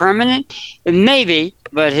going to be permanent? Maybe,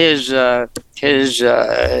 but his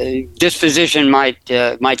disposition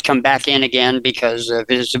might come back in again because of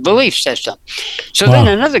his belief system. So Then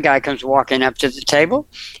another guy comes walking up to the table,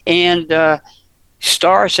 and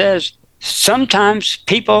Star says, sometimes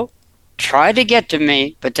people try to get to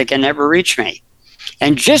me, but they can never reach me.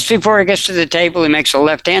 And just before he gets to the table, he makes a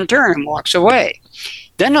left-hand turn and walks away.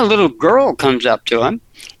 Then a little girl comes up to him,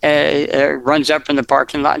 runs up in the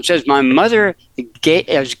parking lot and says, my mother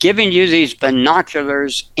is giving you these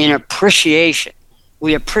binoculars in appreciation.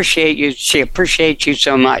 We appreciate you. She appreciates you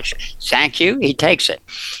so much. Thank you. He takes it.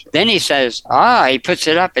 Then he says, he puts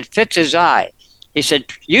it up. It fits his eye. He said,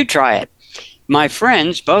 you try it. My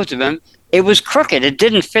friends, both of them, it was crooked. It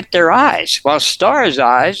didn't fit their eyes. While Star's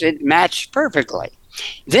eyes, it matched perfectly.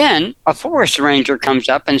 Then a forest ranger comes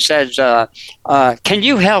up and says, can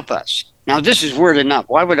you help us? Now, this is weird enough.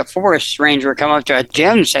 Why would a forest ranger come up to a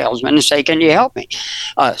gem salesman and say, can you help me?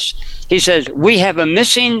 Us. He says, we have a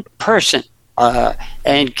missing person,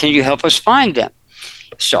 and can you help us find them?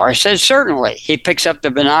 Star says, certainly. He picks up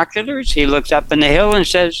the binoculars. He looks up in the hill and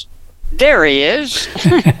says, there he is.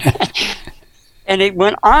 And it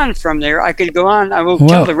went on from there. I could go on. I will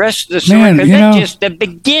tell the rest of the story, because that's just the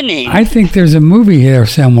beginning. I think there's a movie here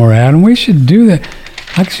somewhere, Adam. We should do that.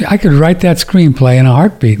 I could write that screenplay in a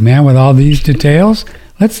heartbeat, man, with all these details.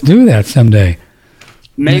 Let's do that someday.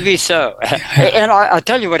 Maybe so. And I'll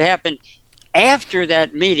tell you what happened after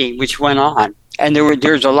that meeting, which went on. And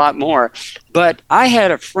there's a lot more. But I had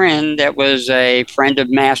a friend that was a friend of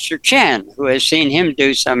Master Chen, who has seen him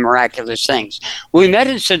do some miraculous things. We met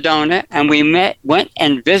in Sedona, and we went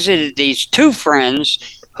and visited these two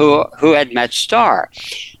friends who had met Star.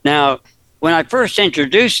 Now, when I first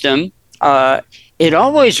introduced them, it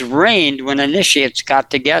always rained when initiates got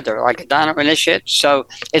together, like a Dano initiate. So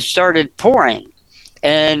it started pouring.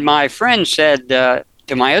 And my friend said to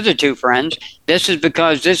my other two friends, this is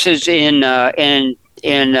because this is in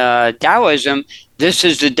Taoism, this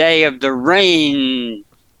is the day of the rain,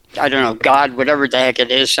 I don't know, God, whatever the heck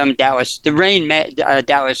it is, some Taoist, the rain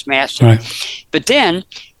Taoist master. Right. But then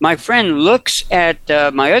my friend looks at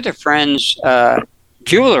my other friend's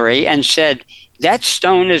jewelry and said, that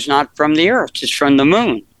stone is not from the earth, it's from the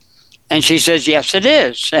moon. And she says, yes, it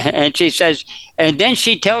is. And she says, and then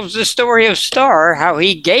she tells the story of Star, how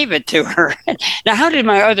he gave it to her. Now, how did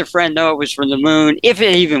my other friend know it was from the moon, if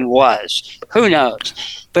it even was? Who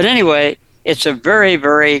knows? But anyway, it's a very,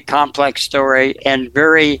 very complex story and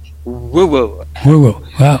very woo-woo. Woo-woo.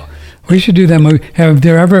 Well, we should do that movie. Have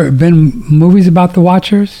there ever been movies about the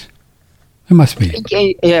Watchers? There must be.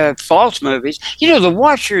 False movies. You know, the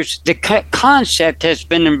Watchers, the concept has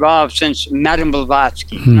been involved since Madame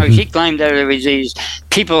Blavatsky. Mm-hmm. You know, she claimed that there was these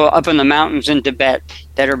people up in the mountains in Tibet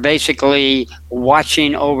that are basically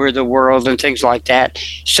watching over the world and things like that.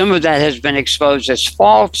 Some of that has been exposed as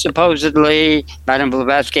false, supposedly. Madame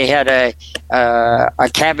Blavatsky had a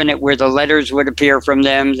cabinet where the letters would appear from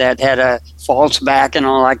them that had a false back and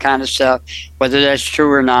all that kind of stuff, whether that's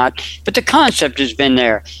true or not. But the concept has been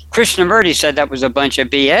there. Krishnamurti said that was a bunch of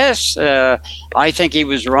BS. I think he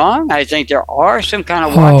was wrong. I think there are some kind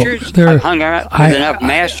of watchers. I've hung out with enough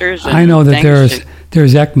masters. I know that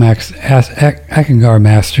there's Eckankar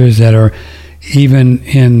masters that are even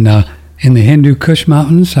in the Hindu Kush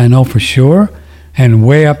Mountains, I know for sure, and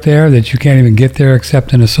way up there that you can't even get there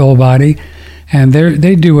except in a soul body. And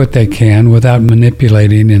they do what they can without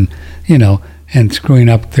manipulating and, and screwing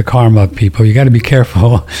up the karma of people. You got to be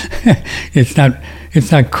careful. It's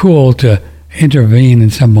not cool to intervene in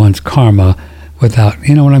someone's karma without,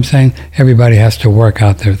 you know what I'm saying? Everybody has to work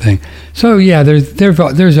out their thing. So yeah,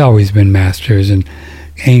 there's always been masters and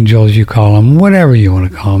angels, you call them, whatever you want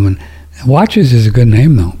to call them. And watches is a good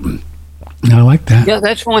name though. I like that. Yeah,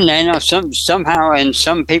 that's one. Somehow in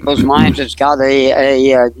some people's minds, it's got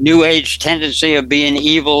a new age tendency of being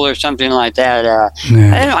evil or something like that.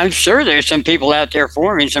 I'm sure there's some people out there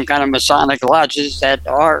forming some kind of Masonic lodges that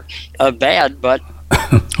are bad, but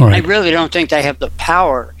Right. I really don't think they have the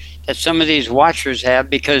power that some of these watchers have,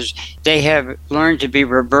 because they have learned to be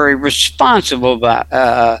very responsible about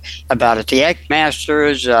it. The Ek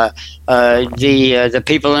Masters, the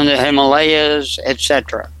people in the Himalayas,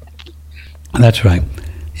 etc. That's right.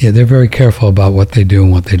 Yeah, they're very careful about what they do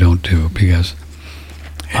and what they don't do, because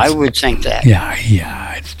I would think that.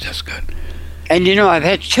 Yeah, it's just good. And I've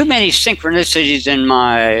had too many synchronicities in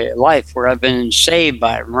my life where I've been saved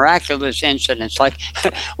by miraculous incidents. Like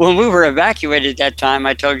when we were evacuated that time,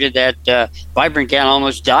 I told you that Vibrant Gal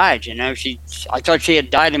almost died. I thought she had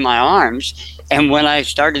died in my arms. And when I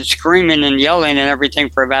started screaming and yelling and everything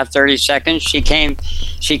for about 30 seconds, she came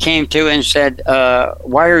to and said,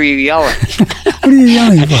 "Why are you yelling?" What are you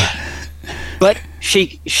yelling for? But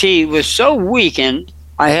she was so weakened,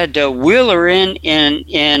 I had to wheel her in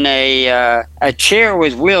a chair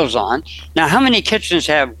with wheels on. Now, how many kitchens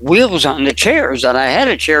have wheels on the chairs? And I had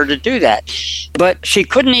a chair to do that. But she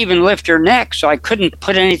couldn't even lift her neck, so I couldn't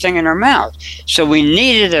put anything in her mouth. So we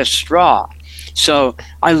needed a straw. So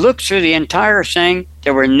I looked through the entire thing.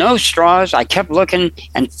 There were no straws. I kept looking.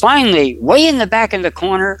 And finally, way in the back in the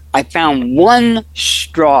corner, I found one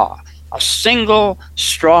straw. A single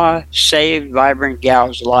straw saved Vibrant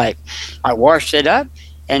Gal's life. I washed it up,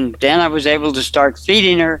 and then I was able to start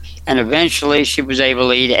feeding her, and eventually she was able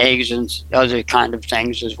to eat eggs and other kind of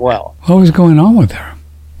things as well. What was going on with her?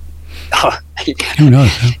 Who knows?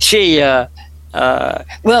 Huh? She,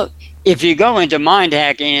 well, if you go into mind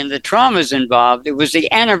hacking and the traumas involved, it was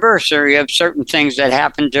the anniversary of certain things that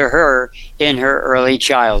happened to her in her early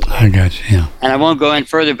childhood. I got you, yeah. And I won't go in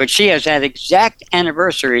further, but she has had exact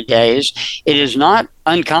anniversary days. It is not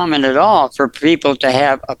uncommon at all for people to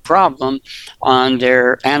have a problem on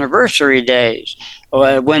their anniversary days.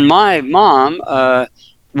 When my mom,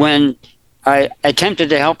 when I attempted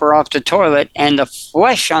to help her off the toilet, and the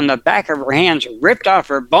flesh on the back of her hands ripped off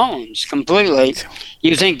her bones completely.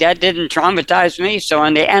 You think that didn't traumatize me? So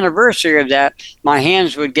on the anniversary of that, my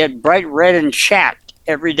hands would get bright red and chapped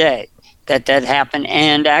every day that happened,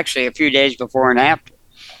 and actually a few days before and after.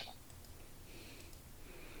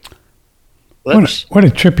 What a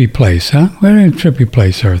trippy place, huh? What a trippy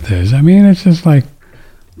place Earth is. I mean, it's just like,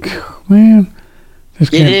 man.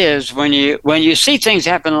 It is when you see things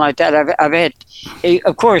happen like that. I've had,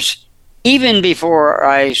 of course, even before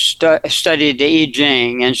I studied the I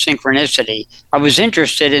Ching and synchronicity, I was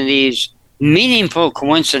interested in these meaningful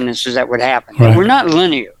coincidences that would happen. Right. They were not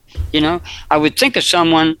linear. I would think of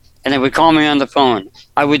someone and they would call me on the phone.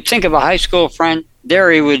 I would think of a high school friend.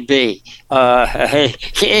 There he would be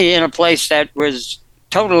in a place that was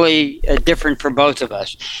totally different for both of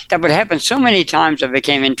us. That would happen so many times I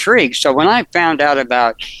became intrigued. So when I found out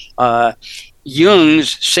about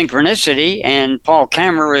Jung's synchronicity and Paul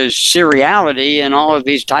Kammerer's seriality and all of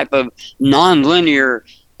these type of nonlinear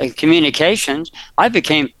communications, I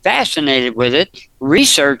became fascinated with it,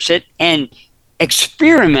 researched it, and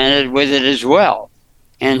experimented with it as well.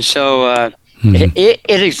 And so it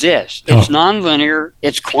exists. It's nonlinear.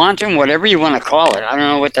 It's quantum, whatever you want to call it. I don't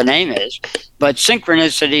know what the name is, but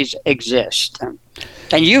synchronicities exist.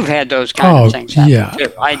 And you've had those kind of things happen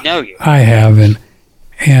too. I know you. I have,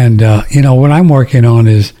 and what I'm working on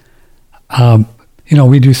is,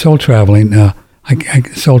 we do soul traveling. I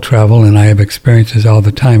soul travel, and I have experiences all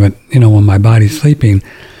the time. When my body's sleeping,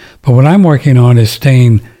 but what I'm working on is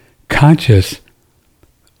staying conscious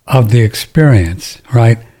of the experience,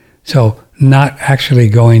 right? So not actually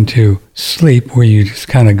going to sleep where you just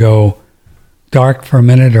kind of go dark for a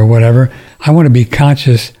minute or whatever. I want to be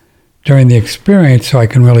conscious during the experience so I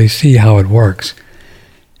can really see how it works.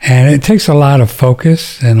 And it takes a lot of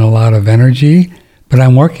focus and a lot of energy, but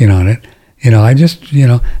I'm working on it. I just,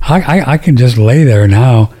 I can just lay there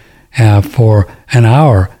now for an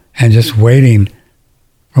hour and just waiting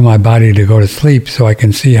for my body to go to sleep so I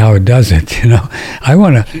can see how it does it. I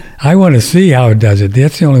want to see how it does it.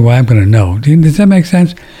 That's the only way I'm going to know. Does that make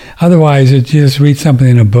sense? Otherwise, you just read something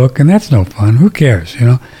in a book, and that's no fun. Who cares?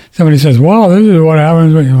 Somebody says, "Well, this is what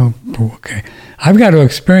happens." Okay, I've got to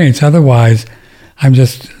experience. Otherwise, I'm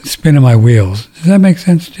just spinning my wheels. Does that make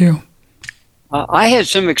sense to you? I had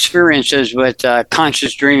some experiences with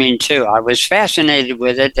conscious dreaming too. I was fascinated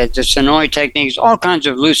with it, the Sonoy techniques, all kinds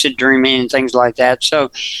of lucid dreaming and things like that.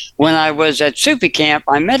 So when I was at Sufi Camp,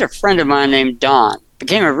 I met a friend of mine named Don,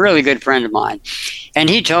 became a really good friend of mine. And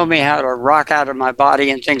he told me how to rock out of my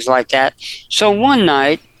body and things like that. So one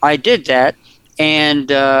night I did that, and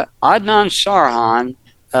Adnan Sarhan,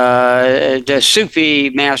 the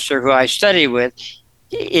Sufi master who I study with,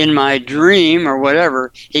 in my dream or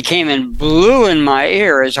whatever, he came and blew in my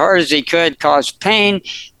ear as hard as he could, caused pain.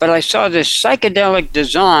 But I saw this psychedelic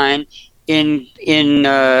design in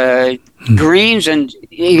greens and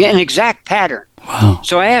an exact pattern. Wow.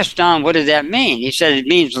 So I asked Don, what did that mean? He said it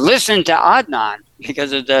means listen to Adnan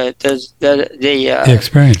because of the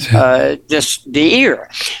experience, the ear.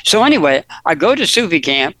 So anyway, I go to Sufi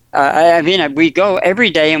camp. We go every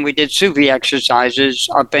day, and we did Sufi exercises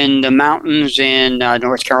up in the mountains in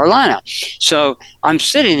North Carolina. So I'm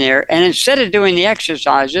sitting there, and instead of doing the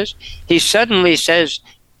exercises, he suddenly says,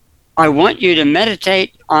 "I want you to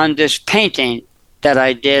meditate on this painting that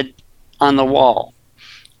I did on the wall."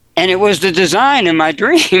 And it was the design in my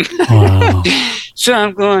dream. Wow. So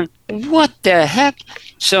I'm going, what the heck?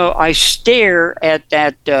 So I stare at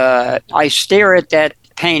that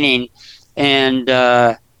painting and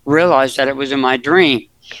realize that it was in my dream.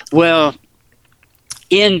 Well,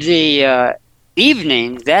 in the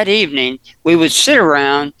that evening, we would sit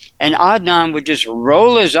around and Adnan would just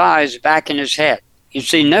roll his eyes back in his head. You'd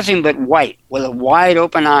see nothing but white with a wide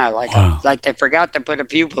open eye, like they forgot to put a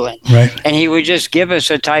pupil in. Right. And he would just give us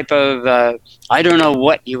a type of, I don't know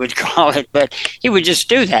what you would call it, but he would just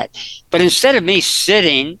do that. But instead of me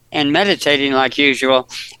sitting and meditating like usual,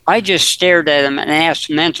 I just stared at him and asked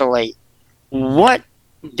mentally, what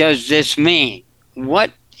does this mean?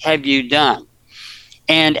 What have you done?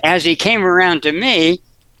 And as he came around to me,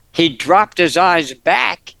 he dropped his eyes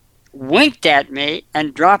back, winked at me,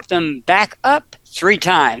 and dropped them back up 3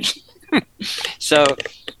 times. So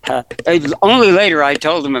only later I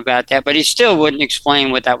told him about that, but he still wouldn't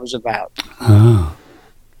explain what that was about. Oh,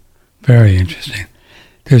 very interesting.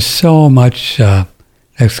 There's so much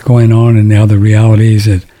that's going on in the other realities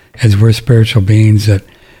as we're spiritual beings that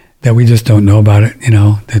we just don't know about it,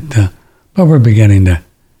 but we're beginning to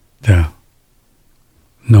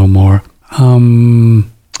know more.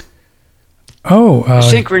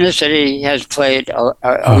 Synchronicity has played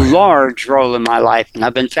a large role in my life, and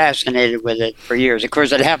I've been fascinated with it for years. Of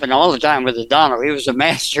course, it happened all the time with Adano. He was a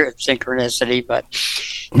master of synchronicity, but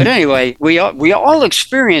anyway, we all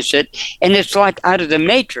experience it, and it's like out of the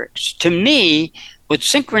Matrix. To me, what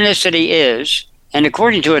synchronicity is, and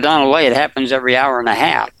according to Adano Lay, it happens every hour and a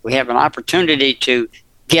half. We have an opportunity to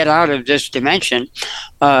get out of this dimension.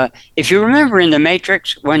 If you remember in the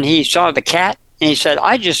Matrix, when he saw the cat, and he said,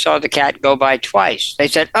 I just saw the cat go by twice. They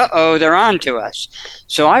said, uh-oh, they're on to us.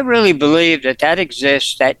 So I really believe that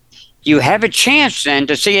exists, that you have a chance then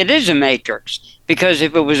to see it is a matrix. Because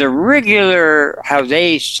if it was a regular, how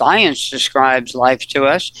science describes life to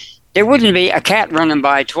us, there wouldn't be a cat running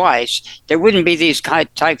by twice. There wouldn't be these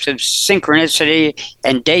types of synchronicity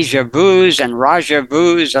and deja vus and raja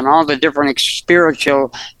vus and all the different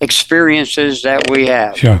spiritual experiences that we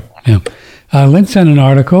have. Sure, yeah. Lynn sent an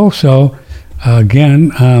article, so... Again,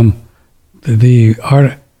 the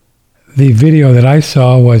video that I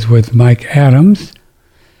saw was with Mike Adams,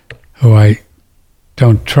 who I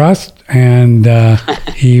don't trust, and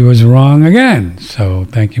he was wrong again. So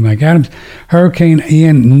thank you, Mike Adams. Hurricane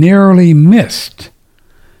Ian nearly missed,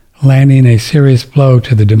 landing a serious blow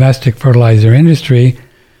to the domestic fertilizer industry.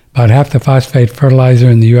 About half the phosphate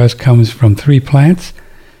fertilizer in the U.S. comes from 3 plants,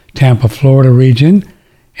 Tampa, Florida region,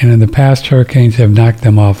 and in the past, hurricanes have knocked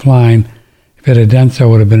them offline. If it had done so, it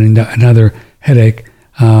would have been another headache.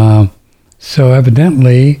 So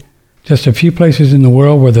evidently, just a few places in the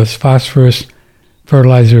world where this phosphorus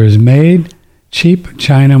fertilizer is made, cheap,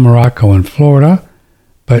 China, Morocco, and Florida,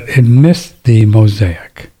 but it missed the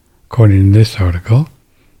mosaic, according to this article.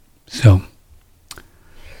 So,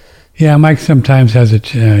 yeah, Mike sometimes has a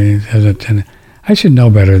tendency. I should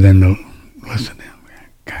know better than to listen to him.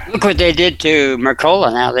 God. Look what they did to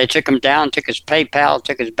Mercola now. They took him down, took his PayPal,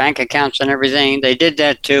 took his bank accounts and everything. They did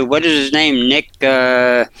that to, what is his name, Nick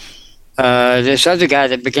This other guy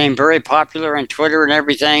that became very popular on Twitter and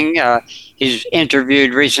everything. He's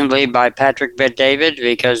interviewed recently by Patrick Bet-David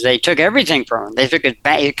because they took everything from him. They took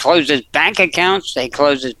he closed his bank accounts, they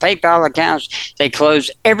closed his PayPal accounts, they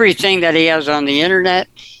closed everything that he has on the internet.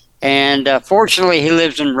 And fortunately, he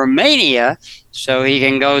lives in Romania, so he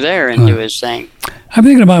can go there and do his thing. I'm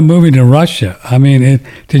thinking about moving to Russia. I mean,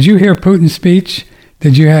 did you hear Putin's speech?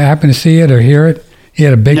 Did you happen to see it or hear it? He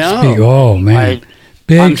had a big speech. Oh, man.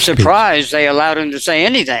 I'm surprised they allowed him to say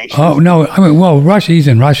anything. Oh, no. I mean, well, Russia, he's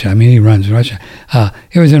in Russia. I mean, he runs Russia.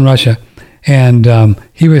 He was in Russia, and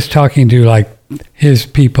he was talking to, like, his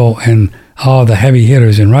people and all the heavy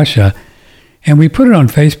hitters in Russia. And we put it on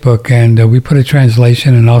Facebook, and we put a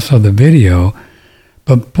translation and also the video.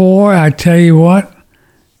 But, boy, I tell you what,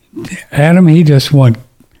 Adam, he just went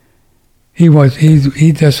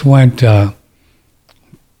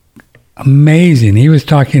amazing. He was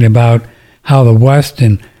talking about how the West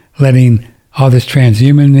and letting all this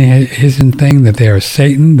transhumanism thing, that they are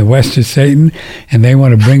Satan, the West is Satan, and they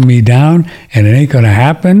want to bring me down, and it ain't going to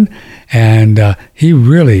happen. And he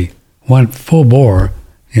really went full bore,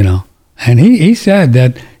 you know. And he said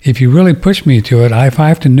that if you really push me to it, if I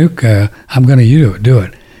have to nuke, I'm going to do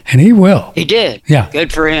it. And he will. He did. Yeah.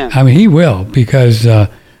 Good for him. I mean, he will, because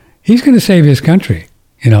he's going to save his country.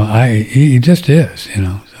 You know, he just is, you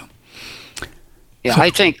know. Yeah,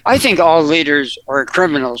 so, I think all leaders are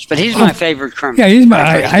criminals, but he's my favorite criminal.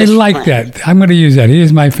 Yeah, I like that. I'm going to use that. He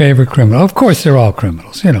is my favorite criminal. Of course, they're all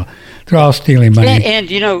criminals. You know, they're all stealing money.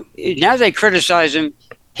 And you know, now they criticize him.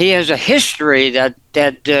 He has a history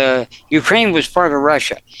that Ukraine was part of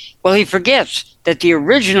Russia. Well, he forgets that the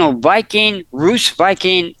original Rus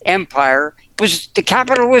Viking Empire the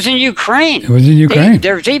capital was in Ukraine. It was in Ukraine.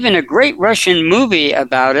 There's even a great Russian movie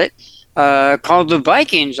about it called The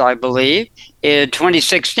Vikings, I believe, in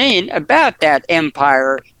 2016, about that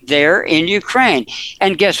empire there in Ukraine.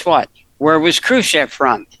 And guess what? Where was Khrushchev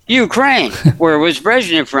from? Ukraine. Where was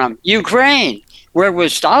Brezhnev from? Ukraine. Where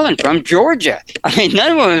was Stalin from? Georgia. I mean,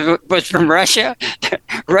 none of them was from Russia.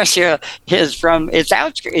 Russia is from its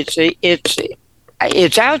outskirts.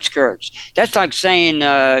 It's outskirts. That's like saying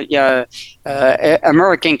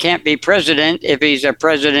American can't be president if he's a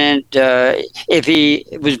president if he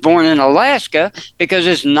was born in Alaska, because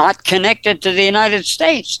it's not connected to the United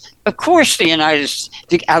States. Of course,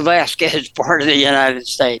 Alaska is part of the United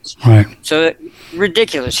States. Right. So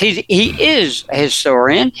ridiculous. He is a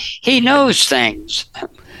historian. He knows things.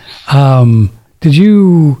 Did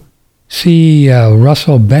you see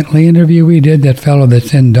Russell Bentley interview we did? That fellow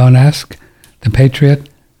that's in Donetsk, the Patriot.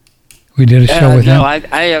 We did a show with him. No,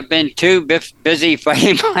 I have been too busy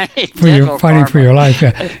fighting for your life.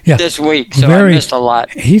 Yeah. This week, so I missed a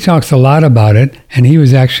lot. He talks a lot about it, and he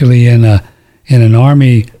was actually in an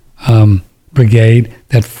army brigade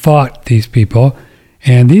that fought these people.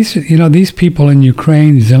 And these people in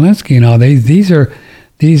Ukraine, Zelensky and all,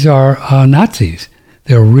 these are Nazis.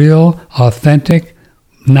 They're real, authentic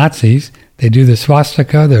Nazis. They do the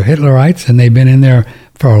swastika. They're Hitlerites, and they've been in there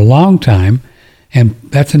for a long time. And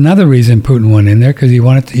that's another reason Putin went in there, because he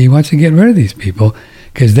wants to get rid of these people,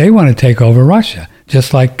 because they want to take over Russia,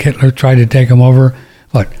 just like Hitler tried to take them over,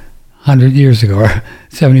 100 years ago or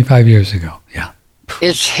 75 years ago. Yeah.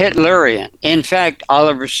 It's Hitlerian. In fact,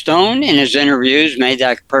 Oliver Stone in his interviews made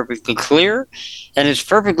that perfectly clear, and it's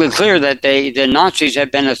perfectly clear that the Nazis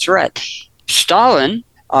have been a threat. Stalin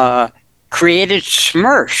created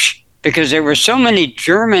SMERSH because there were so many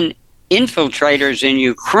German infiltrators in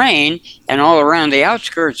Ukraine and all around the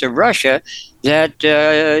outskirts of Russia that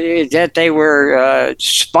they were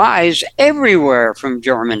spies everywhere from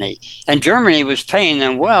Germany, and Germany was paying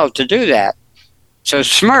them well to do that. So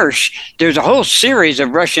SMERSH, there's a whole series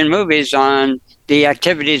of Russian movies on the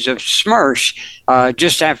activities of SMERSH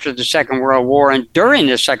just after the Second World War and during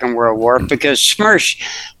the Second World War, because SMERSH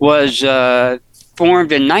was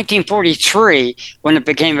formed in 1943 when it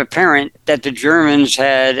became apparent that the Germans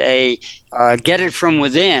had a get it from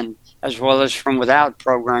within as well as from without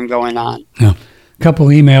program going on. Yeah. A couple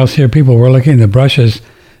emails here. People were looking at the brushes.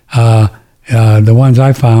 The ones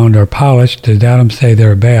I found are polished. Did Adam say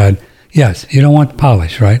they're bad? Yes. You don't want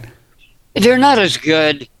polish, right? They're not as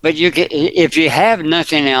good, but you can, if you have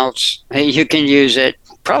nothing else, you can use it.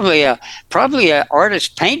 Probably a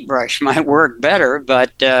artist paintbrush might work better,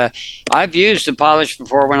 but I've used the polish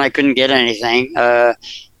before when I couldn't get anything.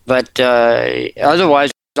 But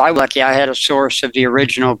otherwise, I was lucky. I had a source of the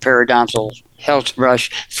original periodontal health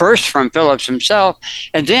brush, first from Phillips himself,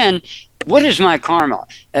 and then what is my karma?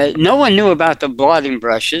 No one knew about the blotting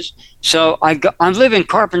brushes, so I live in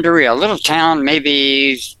Carpinteria, a little town,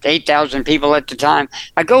 maybe 8,000 people at the time.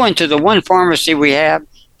 I go into the one pharmacy we have.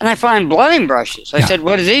 and I find blooding brushes. I Yeah. said,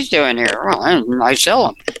 what are these doing here? Well, I sell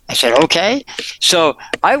them. I said, okay. So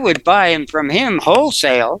I would buy them from him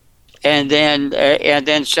wholesale and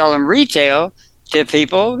then sell them retail to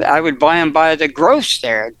people. I would buy them by the gross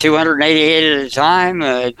there, 288 at a time,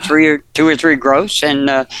 two or three gross,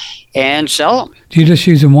 and sell them. Do you just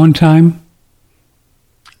use them one time?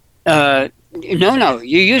 No,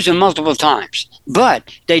 you use them multiple times, but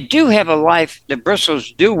they do have a life. The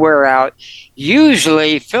bristles do wear out.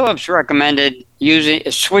 Usually, Phillips recommended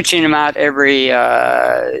switching them out every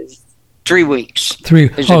 3 weeks.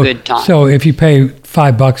 Is a good time. So if you pay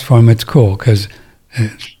 $5 for them, it's cool because.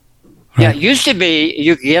 Yeah, it used to be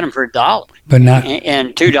you could get them for $1, But not.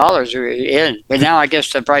 and $2 are in. But now I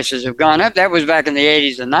guess the prices have gone up. That was back in the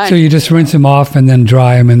 80s and 90s. So you just rinse them off and then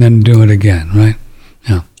dry them and then do it again, right?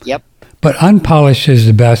 Yeah. Yep. But unpolished is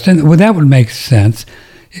the best, and well, that would make sense.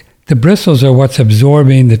 The bristles are what's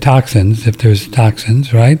absorbing the toxins, if there's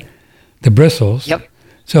toxins, right? The bristles. Yep.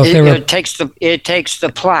 So if they were It takes the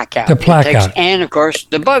plaque out. The plaque out. And of course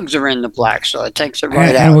the bugs are in the plaque, so it takes it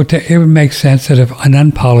right and out. it would make sense that if an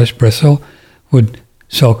unpolished bristle would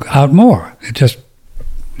soak out more. It's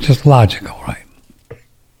just logical, right?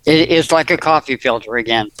 It's like a coffee filter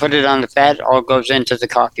again. Put it on the fat, all goes into the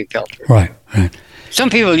coffee filter. Right. Some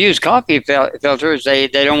people use coffee filters. They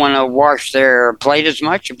don't want to wash their plate as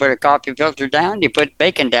much. You put a coffee filter down, you put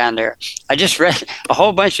bacon down there. I just read a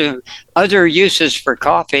whole bunch of other uses for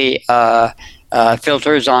coffee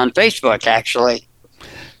filters on Facebook, actually.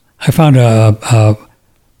 I found a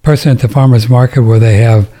person at the farmer's market where they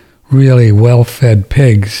have really well-fed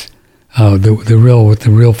pigs, with the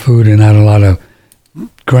real food and not a lot of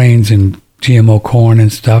grains and GMO corn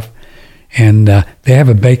and stuff. And they have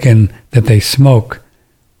a bacon that they smoke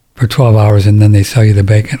for 12 hours and then they sell you the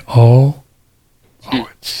bacon. Oh,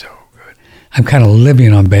 it's so good. I'm kind of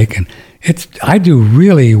living on bacon. I do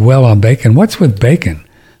really well on bacon. What's with bacon?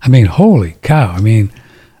 I mean, holy cow. I mean,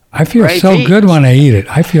 I feel so good when I eat it.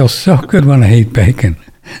 I feel so good when I eat bacon.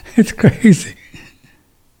 It's crazy.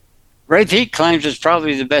 Ray Peat claims it's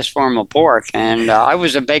probably the best form of pork, and I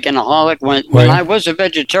was a baconaholic when I was a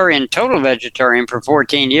vegetarian, total vegetarian for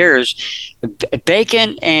 14 years.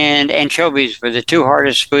 Bacon and anchovies were the two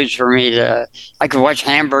hardest foods for me to. I could watch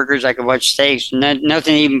hamburgers, I could watch steaks,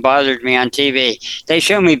 nothing even bothered me on TV. They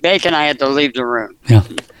showed me bacon, I had to leave the room. Yeah,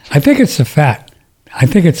 I think it's the fat. I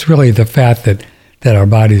think it's really the fat that our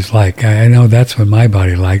bodies like. I know that's what my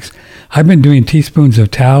body likes. I've been doing teaspoons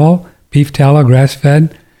of tallow, beef tallow,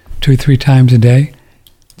 grass-fed, 2-3 times a day,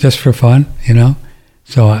 just for fun,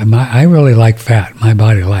 So I really like fat. My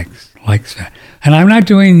body likes fat, and I'm not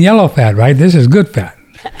doing yellow fat, right? This is good fat,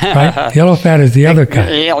 right? Yellow fat is the other kind.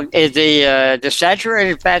 The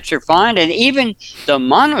saturated fats are fine, and even the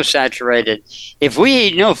monosaturated. If we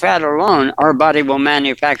eat no fat alone, our body will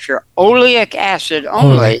manufacture oleic acid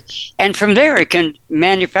only, and from there it can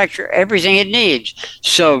manufacture everything it needs.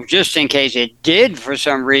 So just in case it did, for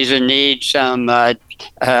some reason, need some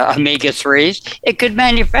omega-3s, it could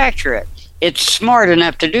manufacture it. It's smart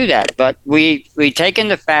enough to do that, but we take in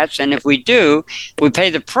the fats, and if we do, we pay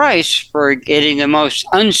the price for getting the most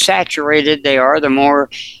unsaturated they are, the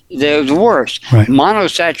worse. Right.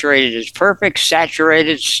 Monosaturated is perfect.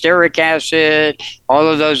 Saturated, stearic acid, all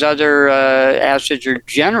of those other acids are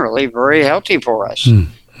generally very healthy for us.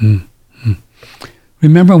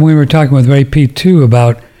 Remember when we were talking with Ray Peat too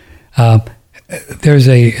about there's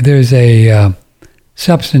a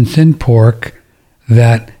substance in pork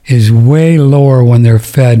that is way lower when they're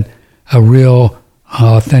fed a real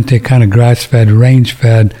authentic kind of grass-fed,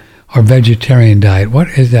 range-fed, or vegetarian diet. What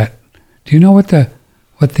is that? Do you know what that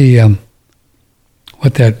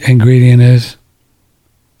ingredient is?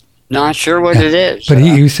 Not sure what it is. But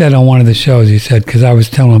he said on one of the shows, he said, because I was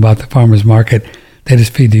telling him about the farmer's market, they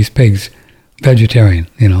just feed these pigs vegetarian,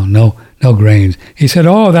 no grains. He said,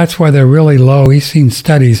 that's why they're really low. He's seen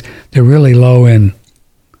studies, they're really low in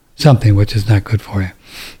something, which is not good for you.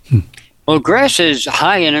 Well, grass is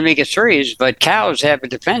high in omega-3s, but cows have a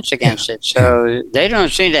defense against it. So they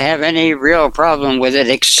don't seem to have any real problem with it,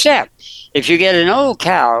 except if you get an old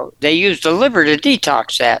cow, they use the liver to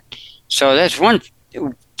detox that. So that's one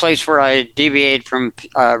place where I deviate from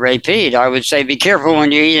Ray Peat. I would say be careful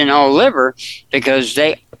when you eat an old liver, because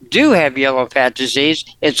they do have yellow fat disease.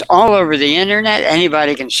 It's all over the internet.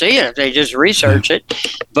 Anybody can see it if they just research it.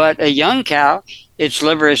 But a young cow, its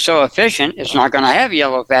liver is so efficient, it's not going to have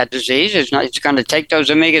yellow fat disease. It's going to take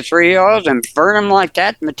those omega-3 oils and burn them like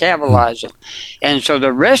that, metabolize them. And so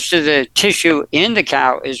the rest of the tissue in the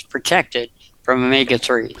cow is protected from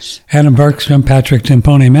omega-3s. Adam Bergstrom, Patrick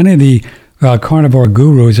Timpone, many of the carnivore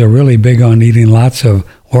gurus are really big on eating lots of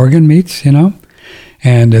organ meats,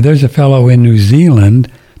 And there's a fellow in New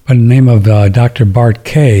Zealand by the name of Dr. Bart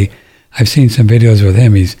Kay. I've seen some videos with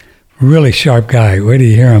him. He's a really sharp guy. Wait till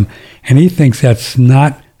you hear him. And he thinks that's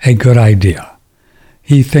not a good idea.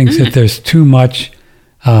 He thinks that there's too much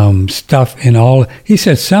stuff in all. He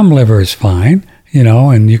said some liver is fine,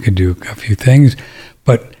 and you could do a few things.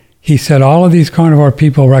 But he said all of these carnivore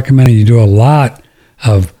people recommending you do a lot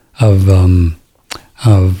of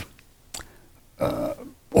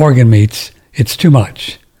organ meats. It's too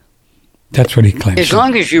much. That's what he claims. As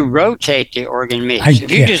long as you rotate the organ meats.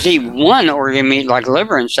 If you just eat one organ meat like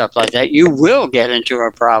liver and stuff like that, you will get into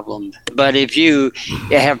a problem. But if you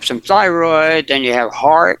have some thyroid, then you have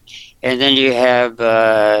heart, and then you have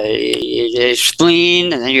the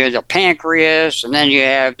spleen, and then you have the pancreas, and then you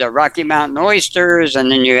have the Rocky Mountain oysters, and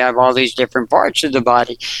then you have all these different parts of the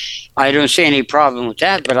body. I don't see any problem with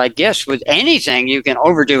that, but I guess with anything, you can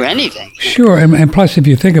overdo anything. Sure, and plus if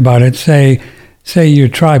you think about it, say your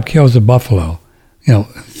tribe kills a buffalo,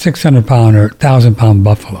 600-pound or 1,000-pound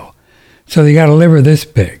buffalo. So they got a liver this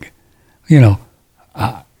big,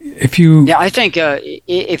 if you... Yeah, I think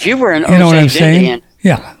if you were an Osage Indian... saying?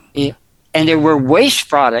 Yeah. And there were waste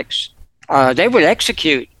products, they would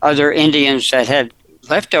execute other Indians that had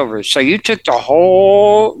leftovers. So you took the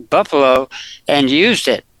whole buffalo and used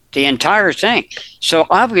it, the entire thing. So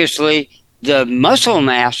obviously the muscle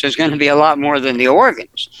mass is going to be a lot more than the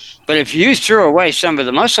organs. But if you threw away some of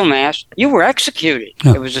the muscle mass, you were executed.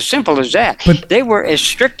 No. It was as simple as that. But they were as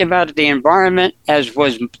strict about the environment as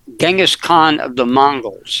was Genghis Khan of the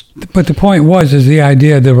Mongols. But the point is the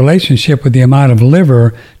idea of the relationship with the amount of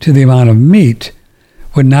liver to the amount of meat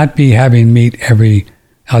would not be having meat every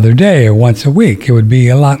other day or once a week. It would be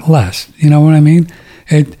a lot less. You know what I mean?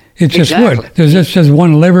 It just would. There's just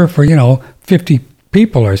one liver for, 50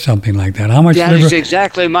 people or something like that. How much liver? That is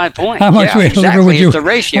exactly my point. How much liver would you? It's the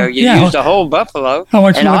ratio. You use the whole buffalo. How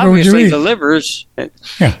much and liver would you eat? Obviously the livers.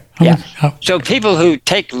 So people who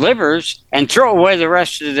take livers and throw away the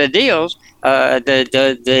rest of the deals,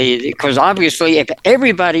 because obviously if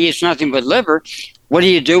everybody eats nothing but liver, what do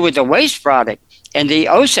you do with the waste product? And the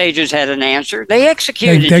Osages had an answer. They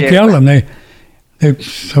executed. They killed them.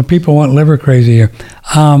 So people want liver crazy here.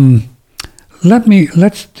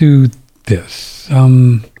 Let's do this.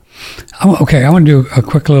 Okay, I want to do a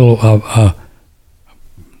quick little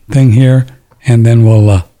thing here, and then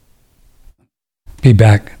we'll be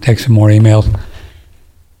back, take some more emails.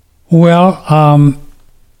 Well,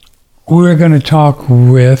 we're going to talk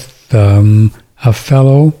with a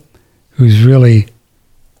fellow who's really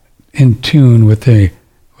in tune with the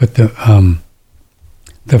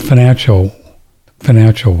financial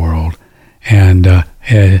world, and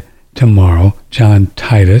tomorrow, John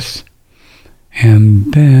Titus.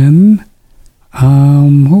 And then,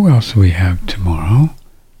 who else do we have tomorrow?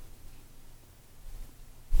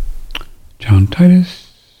 John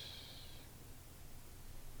Titus.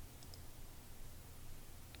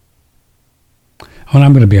 Well,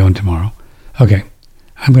 I'm going to be on tomorrow. Okay,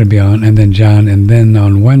 I'm going to be on, and then John, and then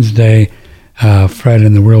on Wednesday, Fred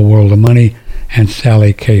in the Real World of Money, and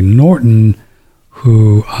Sally K. Norton,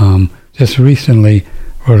 who just recently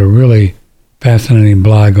wrote a really fascinating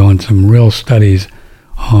blog on some real studies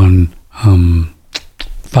on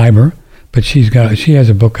fiber, but she has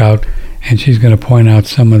a book out, and she's going to point out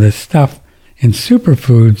some of the stuff in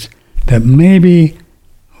superfoods that maybe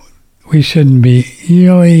we shouldn't be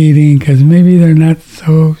eating because maybe they're not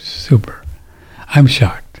so super. I'm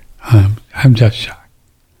shocked. I'm just shocked.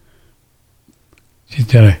 She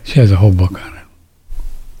has a whole book on it.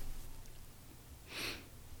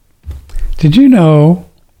 Did you know?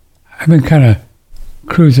 I've been kind of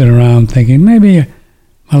cruising around thinking maybe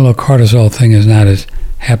my little cortisol thing is not as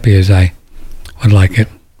happy as I would like it,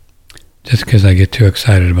 just because I get too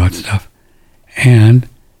excited about stuff. And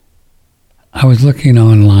I was looking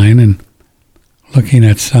online and looking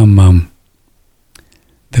at some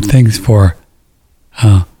the things for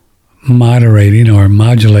moderating or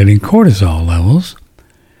modulating cortisol levels,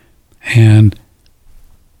 and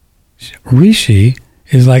reishi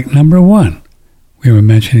is like number one. We were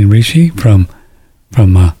mentioning reishi from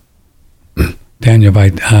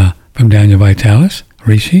Daniel Vitalis.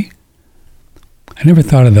 Reishi. I never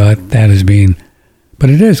thought of that as being,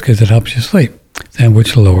 but it is because it helps you sleep, and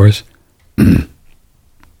which lowers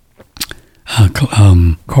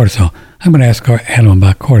cortisol. I'm going to ask Adam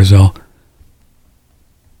about cortisol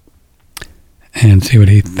and see what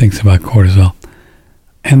he thinks about cortisol.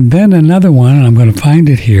 And then another one, and I'm going to find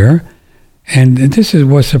it here, and this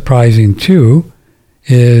was surprising too,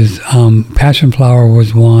 is passion flower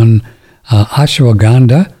was one,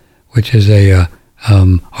 ashwagandha, which is a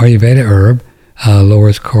Ayurveda herb,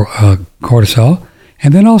 lowers cortisol,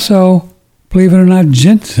 And then also, believe it or not,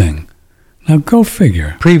 ginseng. Now go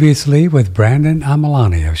figure. Previously with Brandon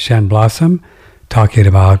Amalani of Shen Blossom, talking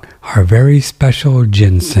about our very special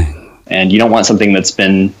ginseng. And you don't want something that's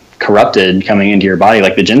been corrupted coming into your body.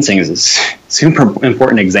 Like the ginseng is a super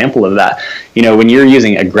important example of that. You know, when you're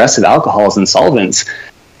using aggressive alcohols and solvents,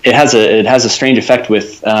 it has a strange effect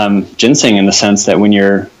with ginseng in the sense that when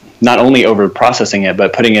you're not only over processing it,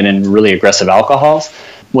 but putting it in really aggressive alcohols,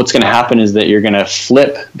 what's going to happen is that you're going to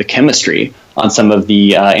flip the chemistry on some of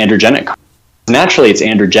the androgenic. Naturally, it's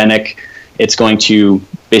androgenic. It's going to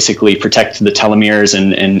basically protect the telomeres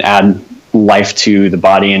and add life to the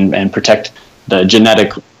body and protect the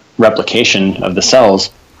genetic replication of the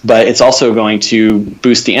cells. But it's also going to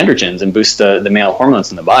boost the androgens and boost the male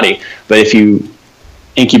hormones in the body. But if you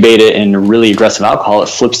incubate it in really aggressive alcohol, it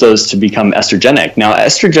flips those to become estrogenic. Now,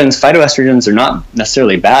 estrogens, phytoestrogens are not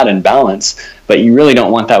necessarily bad in balance, but you really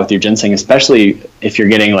don't want that with your ginseng, especially if you're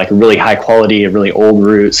getting like a really high quality, a really old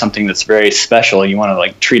root, something that's very special. You want to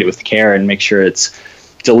like treat it with care and make sure it's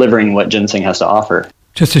delivering what ginseng has to offer.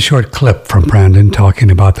 Just a short clip from Brandon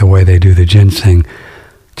talking about the way they do the ginseng,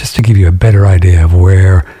 just to give you a better idea of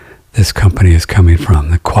where this company is coming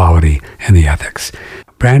from, the quality and the ethics.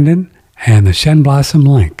 Brandon and the Shen Blossom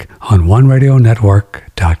link on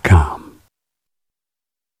OneRadioNetwork.com.